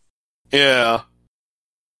comical. Yeah.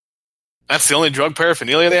 That's the only drug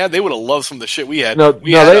paraphernalia they had? They would have loved some of the shit we had. They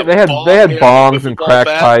had bongs and crack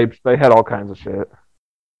pipes. They had all kinds of shit.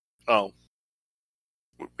 Oh.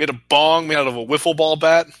 We had a bong made out of a wiffle ball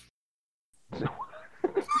bat.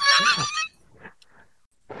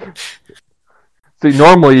 See,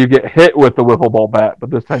 normally you get hit with the wiffle ball bat,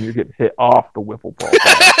 but this time you're getting hit off the wiffle ball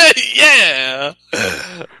bat. Yeah!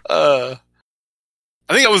 I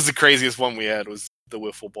think that was the craziest one we had, was the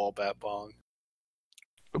wiffle ball bat bong.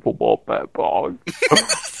 Wiffle ball bat bong.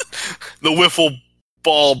 The wiffle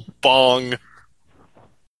ball bong.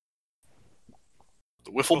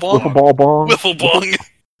 The wiffle bong? Wiffle ball bong. Wiffle bong.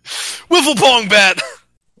 Wiffle bong bat.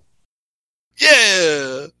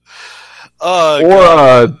 Yeah.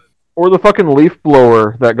 Or the fucking leaf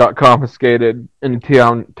blower that got confiscated in a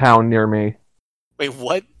town near me. Wait,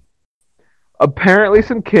 what? Apparently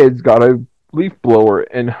some kids got a leaf blower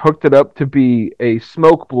and hooked it up to be a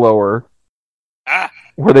smoke blower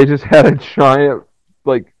where they just had a giant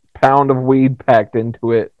pound of weed packed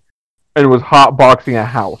into it and was hotboxing a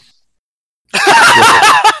house.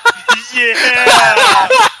 Yeah.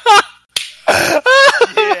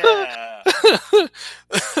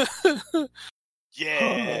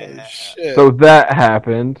 Yeah. Oh, shit. So that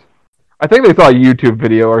happened. I think they saw a YouTube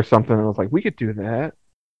video or something and was like, we could do that.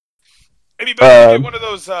 Maybe better get one of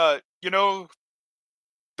those,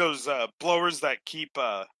 those blowers that keep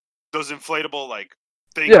those inflatable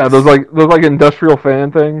things. Yeah, those industrial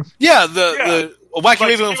fan things. Yeah, the wacky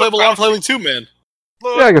waving inflatable arm flailing tube man.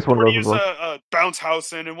 Yeah, I guess one of those use would work. a bounce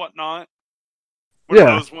house in and whatnot. One of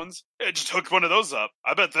those ones. Yeah, just hook one of those up.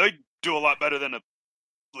 I bet they do a lot better than a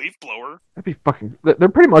leaf blower. That'd be fucking. They're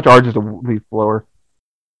pretty much are just a leaf blower.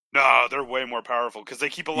 No, they're way more powerful because they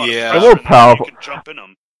keep a lot of Yeah. pressure. They're more and powerful. You can jump in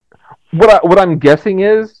them. What I'm guessing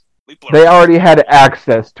is Leaf blower. they already had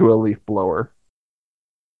access to a leaf blower.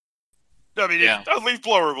 I mean, Yeah. a leaf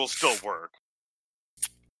blower will still work.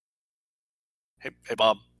 Hey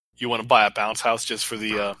Bob, you want to buy a bounce house just for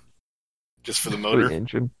the For the motor?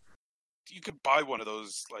 engine. You could buy one of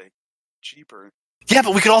those cheaper. Yeah,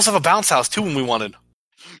 but we could also have a bounce house too when we wanted.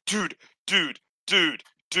 Dude.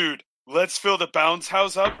 Let's fill the bounce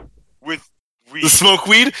house up with weed. The smoke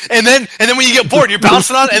weed, and then when you get bored, you're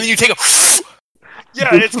bouncing on it, and then you take a. Yeah,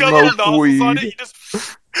 it's got little smoke nozzles on it. weed. You just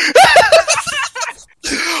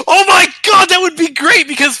Oh my god, that would be great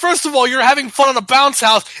because first of all, you're having fun on a bounce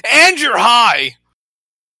house, and you're high.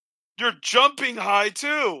 you're jumping high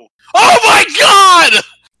too. Oh my god!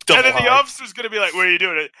 And then the high. officer's gonna be like, "What are you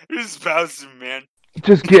doing? You're just bouncing, man."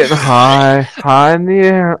 Just getting high in the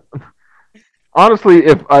air. Honestly,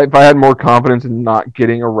 if I had more confidence in not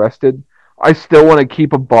getting arrested, I still want to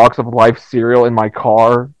keep a box of Life cereal in my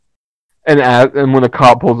car. And when the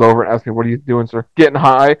cop pulls over and asks me, "What are you doing, sir?" Getting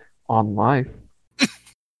high on Life.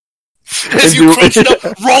 As you crunch it up,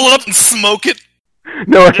 roll it up, and smoke it.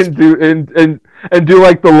 No, I can do and do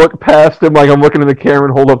the look past him, like I'm looking in the camera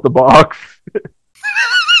and hold up the box.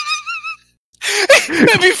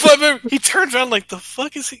 That'd be fun. Man. He turns around like, the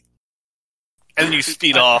fuck is he? And then you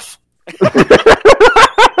speed off. There's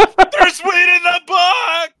weed in the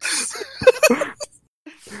box.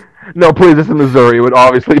 No, please, this is Missouri. It would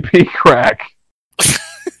obviously be crack.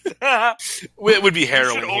 It would be You should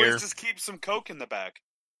heroin always here. just keep some coke in the back.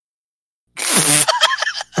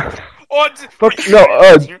 No,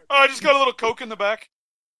 I just got a little coke in the back.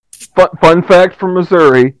 fun fact from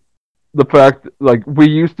Missouri, the fact, we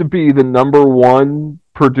used to be the number one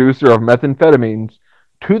producer of methamphetamines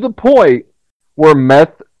to the point where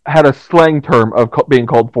meth had a slang term of being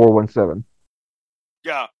called 417.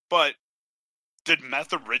 Yeah, but did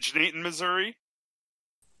meth originate in Missouri?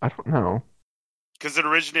 I don't know. Because it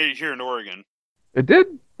originated here in Oregon. It did?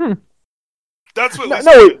 That's what. No, Lisa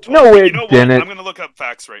no, told me. it You know what? didn't. I'm going to look up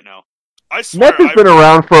facts right now. I swear. Meth has been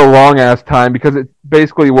around for a long ass time because it's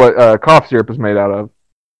basically what cough syrup is made out of.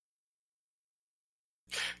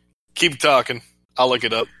 Keep talking. I'll look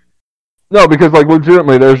it up. No, because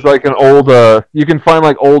legitimately, there's an old you can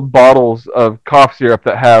find old bottles of cough syrup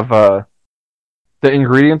that have the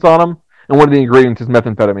ingredients on them, and one of the ingredients is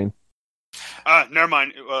methamphetamine. Never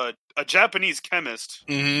mind. A Japanese chemist.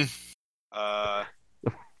 Mm-hmm.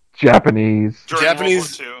 Japanese. During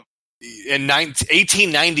Japanese- World War In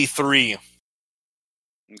 1893. II.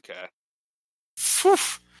 Okay. Phew.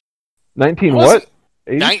 19 Was what?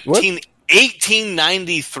 it? 80? What?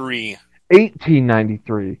 1893.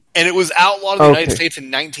 1893. And it was outlawed in the Okay. United States in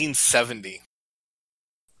 1970.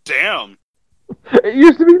 Damn. It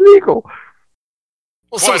used to be legal.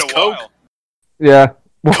 Well, so Quite was a Coke. while. Yeah.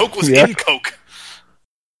 Coke was yeah. in Coke.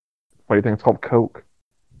 Why do you think it's called Coke?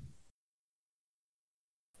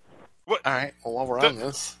 What? All right. Well, while we're on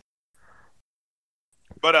this.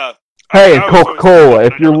 But Hey, I and was always Coca-Cola, thinking,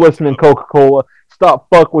 if I you're never looked listening, it up. Coca-Cola, stop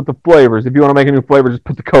fuck with the flavors. If you want to make a new flavor, just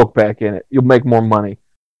put the Coke back in it. You'll make more money.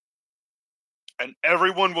 And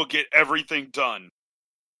everyone will get everything done.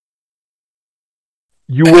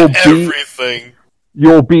 You will be Everything.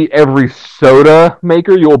 You'll beat every soda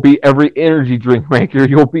maker. You'll beat every energy drink maker.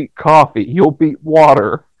 You'll beat coffee. You'll beat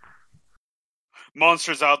water.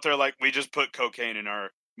 Monsters out there we just put cocaine in our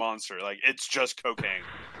monster. It's just cocaine.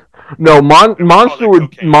 No, Monster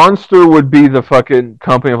would cocaine. be the fucking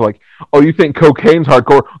company of like, oh, you think cocaine's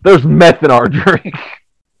hardcore? There's meth in our drink.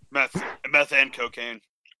 Meth and cocaine.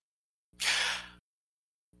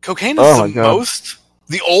 Cocaine is Oh my God.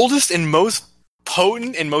 the oldest and most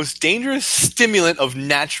potent and most dangerous stimulant of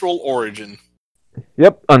natural origin.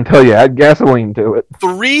 Yep, until you add gasoline to it.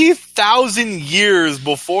 3,000 years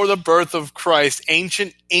before the birth of Christ,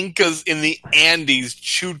 ancient Incas in the Andes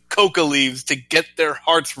chewed coca leaves to get their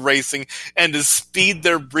hearts racing and to speed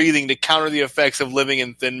their breathing to counter the effects of living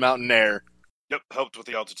in thin mountain air. Yep, helped with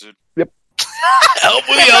the altitude. Help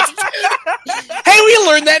with the altitude. Hey, we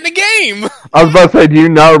learned that in the game. I was about to say, do you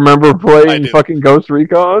not remember I playing do. fucking Ghost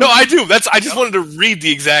Recon? No, I do. I just wanted to read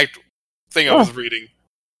the exact thing I was reading.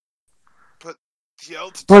 The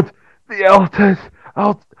altitude. But the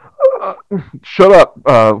shut up.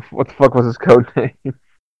 What the fuck was his code name?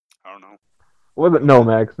 I don't know. Was it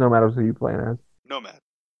Nomax? Nomad was who you playing as. Nomad.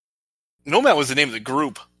 Nomad was the name of the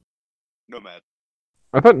group. Nomad.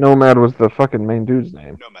 I thought Nomad was the fucking main dude's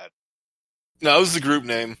name. Nomad. No, it was the group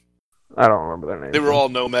name. I don't remember their name. They were all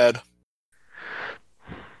Nomad.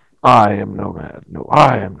 I am Nomad. No,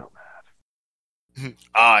 I am Nomad.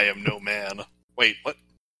 I am no man. Wait, what?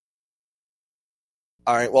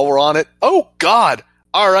 Alright, well, we're on it. Oh, God!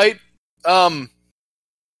 Alright,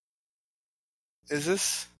 is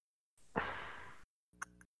this...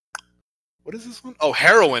 What is this one? Oh,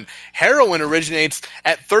 heroin. Heroin originates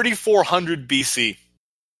at 3400 BC.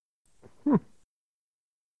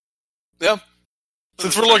 Yeah.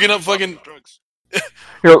 Since we're looking up fucking... drugs.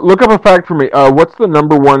 Here, look up a fact for me. What's the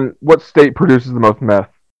number one? What state produces the most meth?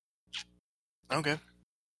 Okay.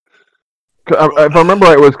 If I remember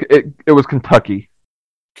right, it was Kentucky.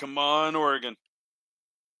 Come on, Oregon.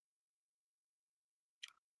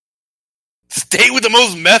 State with the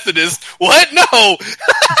most Methodist? What? No!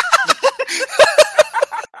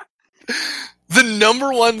 The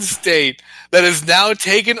number one state that is now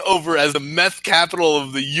taken over as the meth capital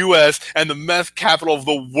of the U.S. and the meth capital of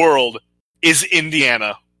the world is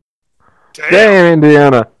Indiana. Damn,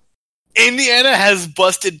 Indiana. Indiana has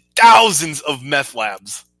busted thousands of meth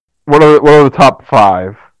labs. What are the top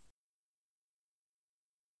 5?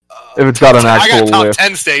 If it's got an I actual got top list.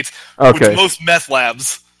 10 states Okay, with most meth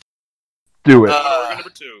labs. do it. Oregon number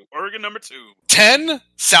 2. Oregon number 2. 10,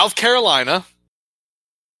 South Carolina.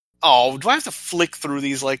 Oh, do I have to flick through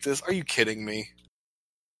these like this? Are you kidding me?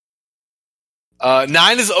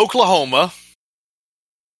 9 is Oklahoma.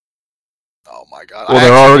 Oh my God. Well, I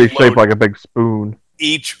they're actually already load shaped like a big spoon.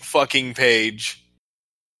 each fucking page.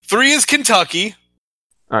 3 is Kentucky.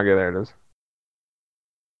 Okay, there it is.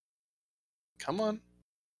 Come on.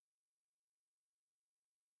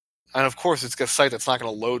 And of course, it's a site that's not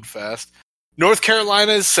going to load fast. North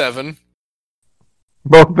Carolina is 7.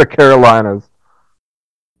 Both the Carolinas.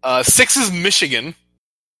 6 is Michigan.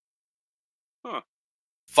 Huh.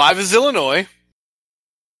 5 is Illinois.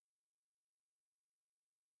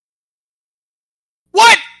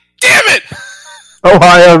 What? Damn it!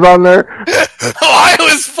 Ohio's on there. Ohio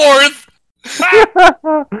is 4th.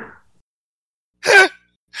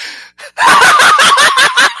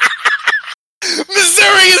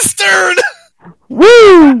 Missouri is 3rd.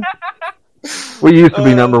 Woo! We used to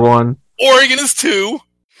be number 1. Oregon is 2.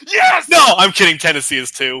 Yes! No, I'm kidding. Tennessee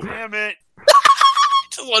is 2. Damn it.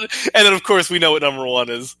 And then, of course, we know what number 1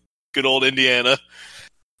 is. Good old Indiana.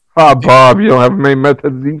 Ah, Bob, you don't have many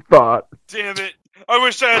methods as you thought. Damn it. I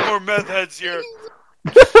wish I had more meth heads here.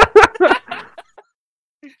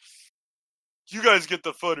 You guys get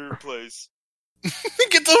the funner place.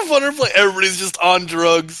 Get the funner play. Everybody's just on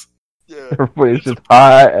drugs. Yeah. Everybody's just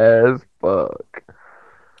high as fuck.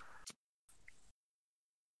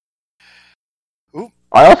 Ooh.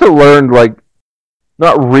 I also learned, like,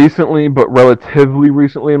 not recently, but relatively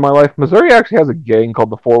recently in my life, Missouri actually has a gang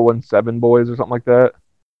called the 417 Boys or something like that.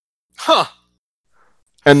 Huh.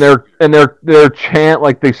 And their chant,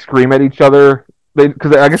 like, they scream at each other.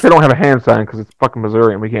 Because I guess they don't have a hand sign because it's fucking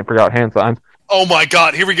Missouri and we can't figure out hand signs. Oh my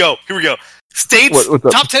God. Here we go. States. What's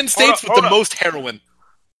up? Top 10 states with the most heroin.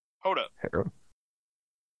 Hold up. Heroin.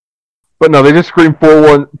 But no, they just scream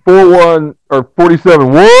 41 or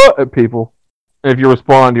 47 what at people. And if you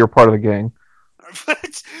respond, you're part of the gang.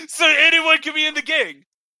 So anyone can be in the gang.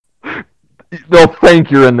 They'll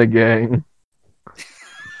think you're in the gang.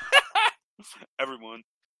 Everyone.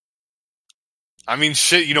 I mean,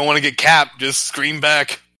 shit, you don't want to get capped. Just scream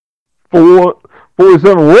back.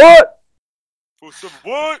 47 what?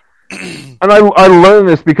 What? And I learned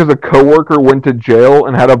this because a coworker went to jail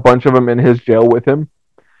and had a bunch of them in his jail with him.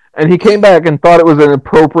 And he came back and thought it was an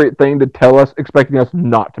appropriate thing to tell us, expecting us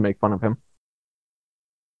not to make fun of him.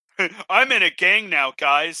 I'm in a gang now,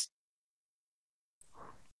 guys.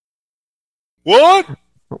 What?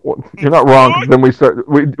 Well, you're not wrong. 'Cause then we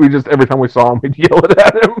just every time we saw him, we'd yell it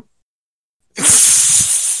at him.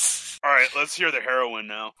 All right, let's hear the heroin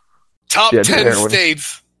now. Top Yeah, 10 heroin.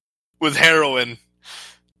 states with heroin.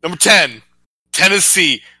 Number 10,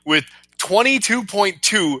 Tennessee with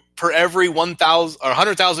 22.2 per every 1,000 or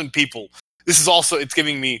 100,000 people. This is also, it's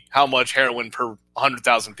giving me how much heroin per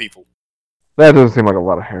 100,000 people. That doesn't seem like a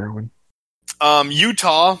lot of heroin.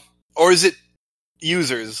 Utah, or is it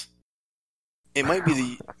users? It might be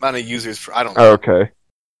the amount of users for, I don't know. Okay.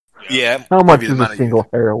 Yeah. How might much be the is amount a of single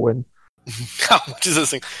heroin? How much is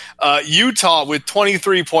this thing? Utah with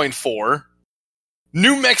 23.4.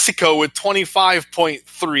 New Mexico with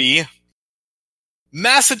 25.3.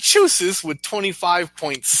 Massachusetts with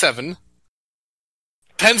 25.7.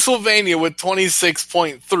 Pennsylvania with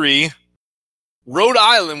 26.3. Rhode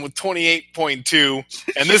Island with 28.2.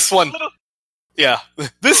 And this one, yeah,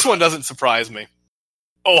 this one doesn't surprise me.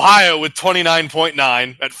 Ohio with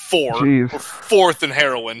 29.9 at 4. Jeez. We're fourth in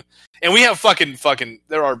heroin. And we have fucking,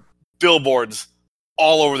 there are billboards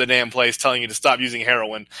all over the damn place telling you to stop using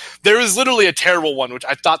heroin. There is literally a terrible one, which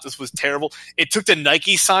I thought this was terrible. It took the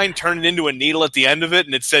Nike sign, turned it into a needle at the end of it,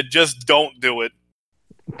 and it said, just don't do it.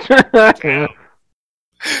 And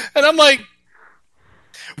I'm like,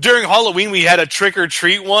 during Halloween, we had a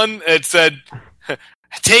trick-or-treat one. It said,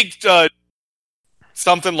 take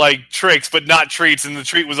something like tricks, but not treats, and the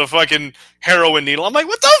treat was a fucking heroin needle. I'm like,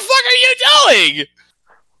 what the fuck are you doing?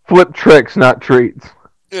 Flip tricks, not treats.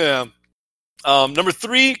 Yeah. Number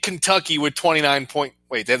 3, Kentucky with 29 point...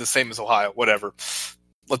 Wait, they have the same as Ohio. Whatever.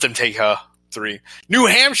 Let them take 3. New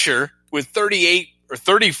Hampshire with 38 or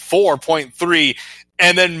 34.3.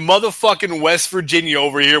 And then motherfucking West Virginia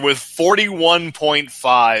over here with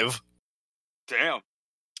 41.5. Damn.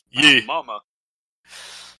 Yeah. Mama.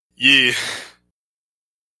 Yeah.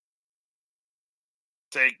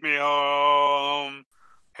 Take me home.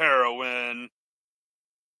 Heroin.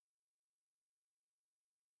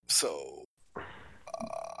 So,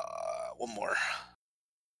 one more.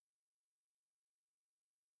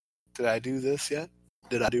 Did I do this yet?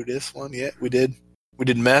 Did I do this one yet? We did. We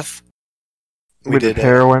did meth. We did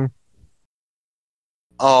heroin.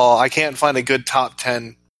 Oh, I can't find a good top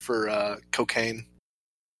 10 for cocaine.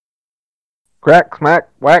 Crack, smack,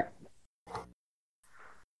 whack.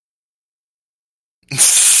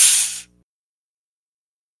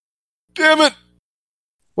 Damn it!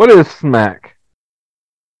 What is smack?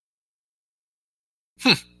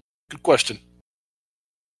 Good question.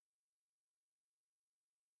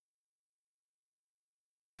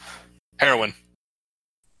 Heroin.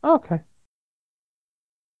 Okay.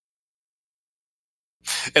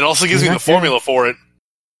 It also gives me the formula for it.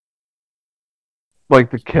 Like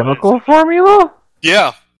the chemical formula?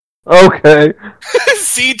 Yeah. Okay.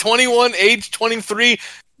 C21H23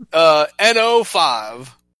 NO5.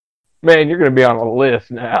 Man, you're gonna be on a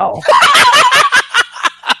list now.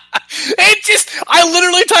 I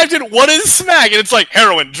literally typed in, what is smack? And it's like,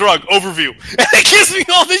 heroin, drug, overview. And it gives me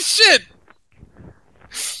all this shit.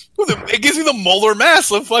 It gives me the molar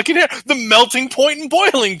mass of fucking the melting point and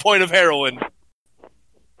boiling point of heroin.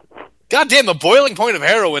 God damn, the boiling point of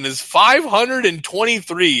heroin is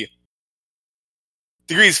 523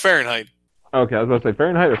 degrees Fahrenheit. Okay, I was about to say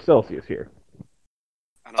Fahrenheit or Celsius here.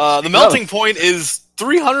 The melting point is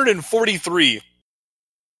 343.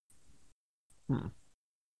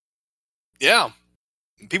 Yeah.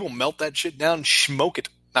 People melt that shit down and smoke it.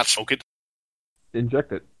 Not smoke it.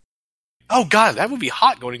 Inject it. Oh, God, that would be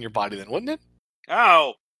hot going in your body then, wouldn't it?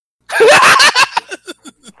 Ow.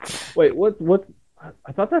 Wait, what?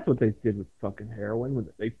 I thought that's what they did with fucking heroin.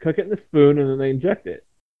 They cook it in a spoon and then they inject it.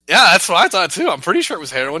 Yeah, that's what I thought too. I'm pretty sure it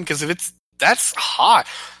was heroin because that's hot.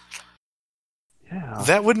 Yeah.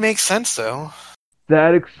 That would make sense though.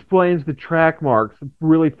 That explains the track marks.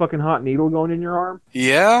 Really fucking hot needle going in your arm.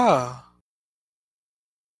 Yeah.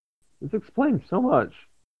 This explains so much.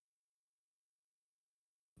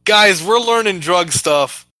 Guys, we're learning drug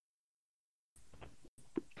stuff.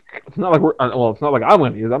 It's not like it's not like I'm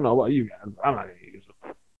going to use it. I don't know about you guys. I'm not going to use it.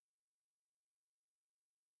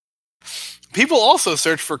 People also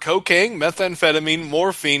search for cocaine, methamphetamine,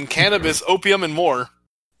 morphine, cannabis, opium, and more.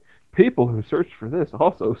 People who search for this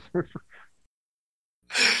also search for...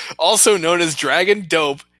 Also known as dragon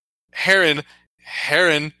dope, heron,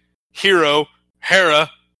 hero, hera,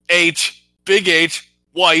 H, big H,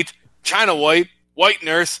 white, China white, white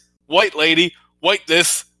nurse, white lady, white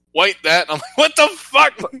this, white that. I'm like, what the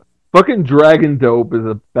fuck? Fucking dragon dope is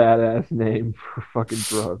a badass name for fucking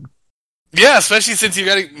drug. Yeah, especially since you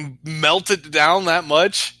gotta melt it down that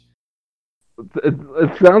much.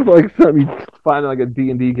 It sounds like something you find in like a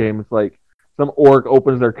D&D game. It's like some orc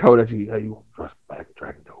opens their coat at you. Hey, you want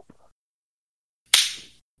dragon dope?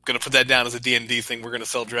 I'm gonna put that down as a D&D thing. We're gonna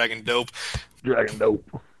sell dragon dope. Dragon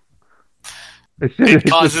dope. It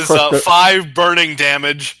causes 5 burning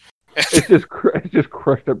damage. It's just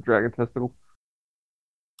crushed up dragon testicle.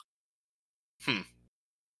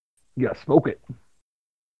 You gotta smoke it.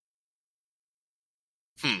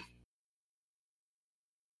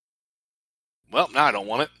 Well, now I don't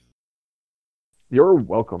want it. You're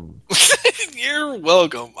welcome. You're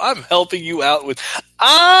welcome. I'm helping you out with...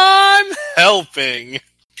 I'm helping!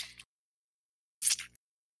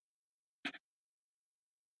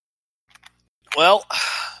 Well,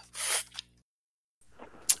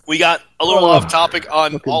 we got a little off topic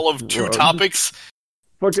on all of 2 topics.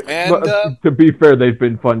 And, to be fair, they've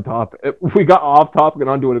been fun topics. We got off topic and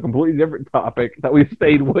onto a completely different topic that we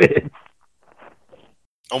stayed with.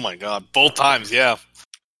 Oh my god, both times, yeah.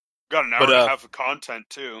 Got an hour and a half of content,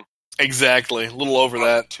 too. Exactly, a little over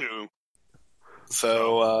that. Too.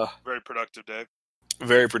 So, very productive day.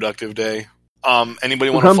 Very productive day.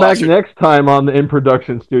 Anybody want to come back next time on the In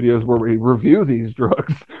Production Studios where we review these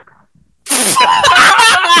drugs.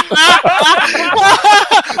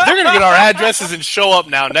 They're gonna get our addresses and show up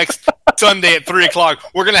now next Sunday at 3:00.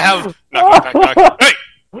 We're gonna have knock. Hey,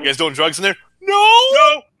 you guys doing drugs in there?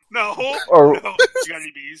 No. Or, no. You got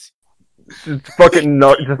any bees? Just fucking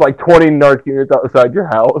just like 20 narc units outside your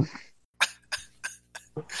house.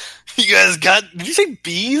 You guys got? Did you say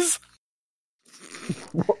bees?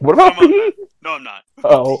 What about bees? No, I'm not.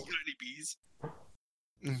 Oh. You got any bees?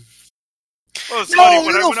 Oh, it's funny.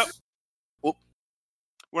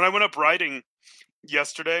 When I went up riding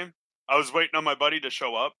yesterday, I was waiting on my buddy to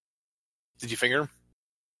show up. Did you finger him?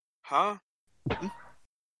 Huh?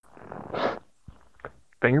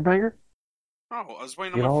 Finger banger? Oh, I was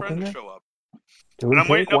waiting on my friend to show up. And I'm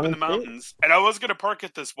waiting up in the mountains. And I was going to park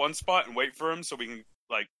at this one spot and wait for him so we can,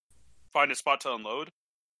 like, find a spot to unload.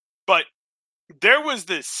 But there was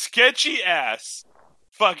this sketchy-ass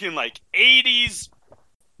fucking, like, 80s,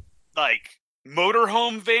 like,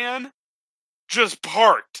 motorhome van just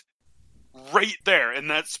parked right there in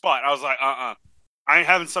that spot. I was like, I ain't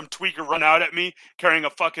having some tweaker run out at me carrying a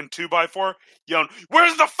fucking 2x4 yelling,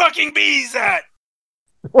 "Where's the fucking bees at?"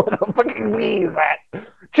 Where the fucking bees at?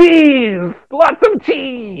 Cheese! Lots of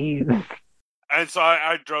cheese! And so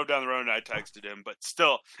I drove down the road and I texted him, but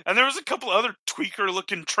still. And there was a couple other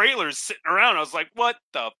tweaker-looking trailers sitting around. I was like, what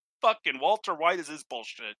the fucking Walter White is this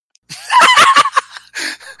bullshit?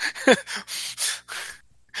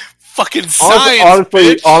 Fucking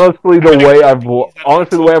science, honestly, the way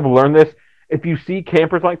I've learned this, if you see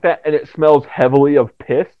campers like that and it smells heavily of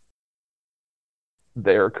piss,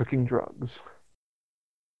 they're cooking drugs.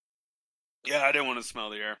 Yeah, I didn't want to smell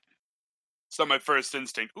the air. It's not my first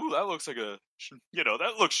instinct. Ooh, that looks like that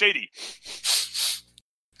looks shady.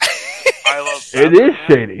 I love that. It is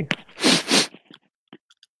shady.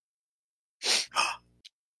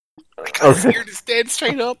 I got scared to stand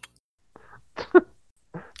straight up.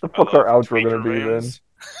 The fuck's our outro gonna be then?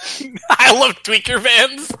 I love tweaker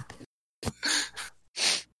vans.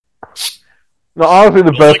 No, honestly,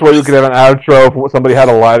 the best way we could have an outro if somebody had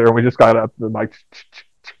a lighter and we just got up to the mic.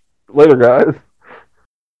 Later, guys.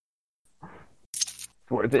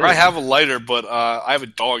 I have a lighter, but I have a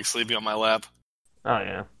dog sleeping on my lap. Oh,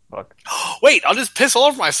 yeah. Fuck. Wait, I'll just piss all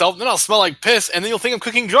over myself, and then I'll smell like piss, and then you'll think I'm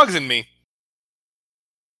cooking drugs in me.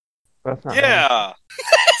 That's not how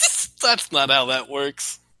That's not how that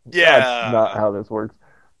works. Yeah. That's not how this works.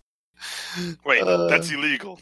 Wait, that's illegal.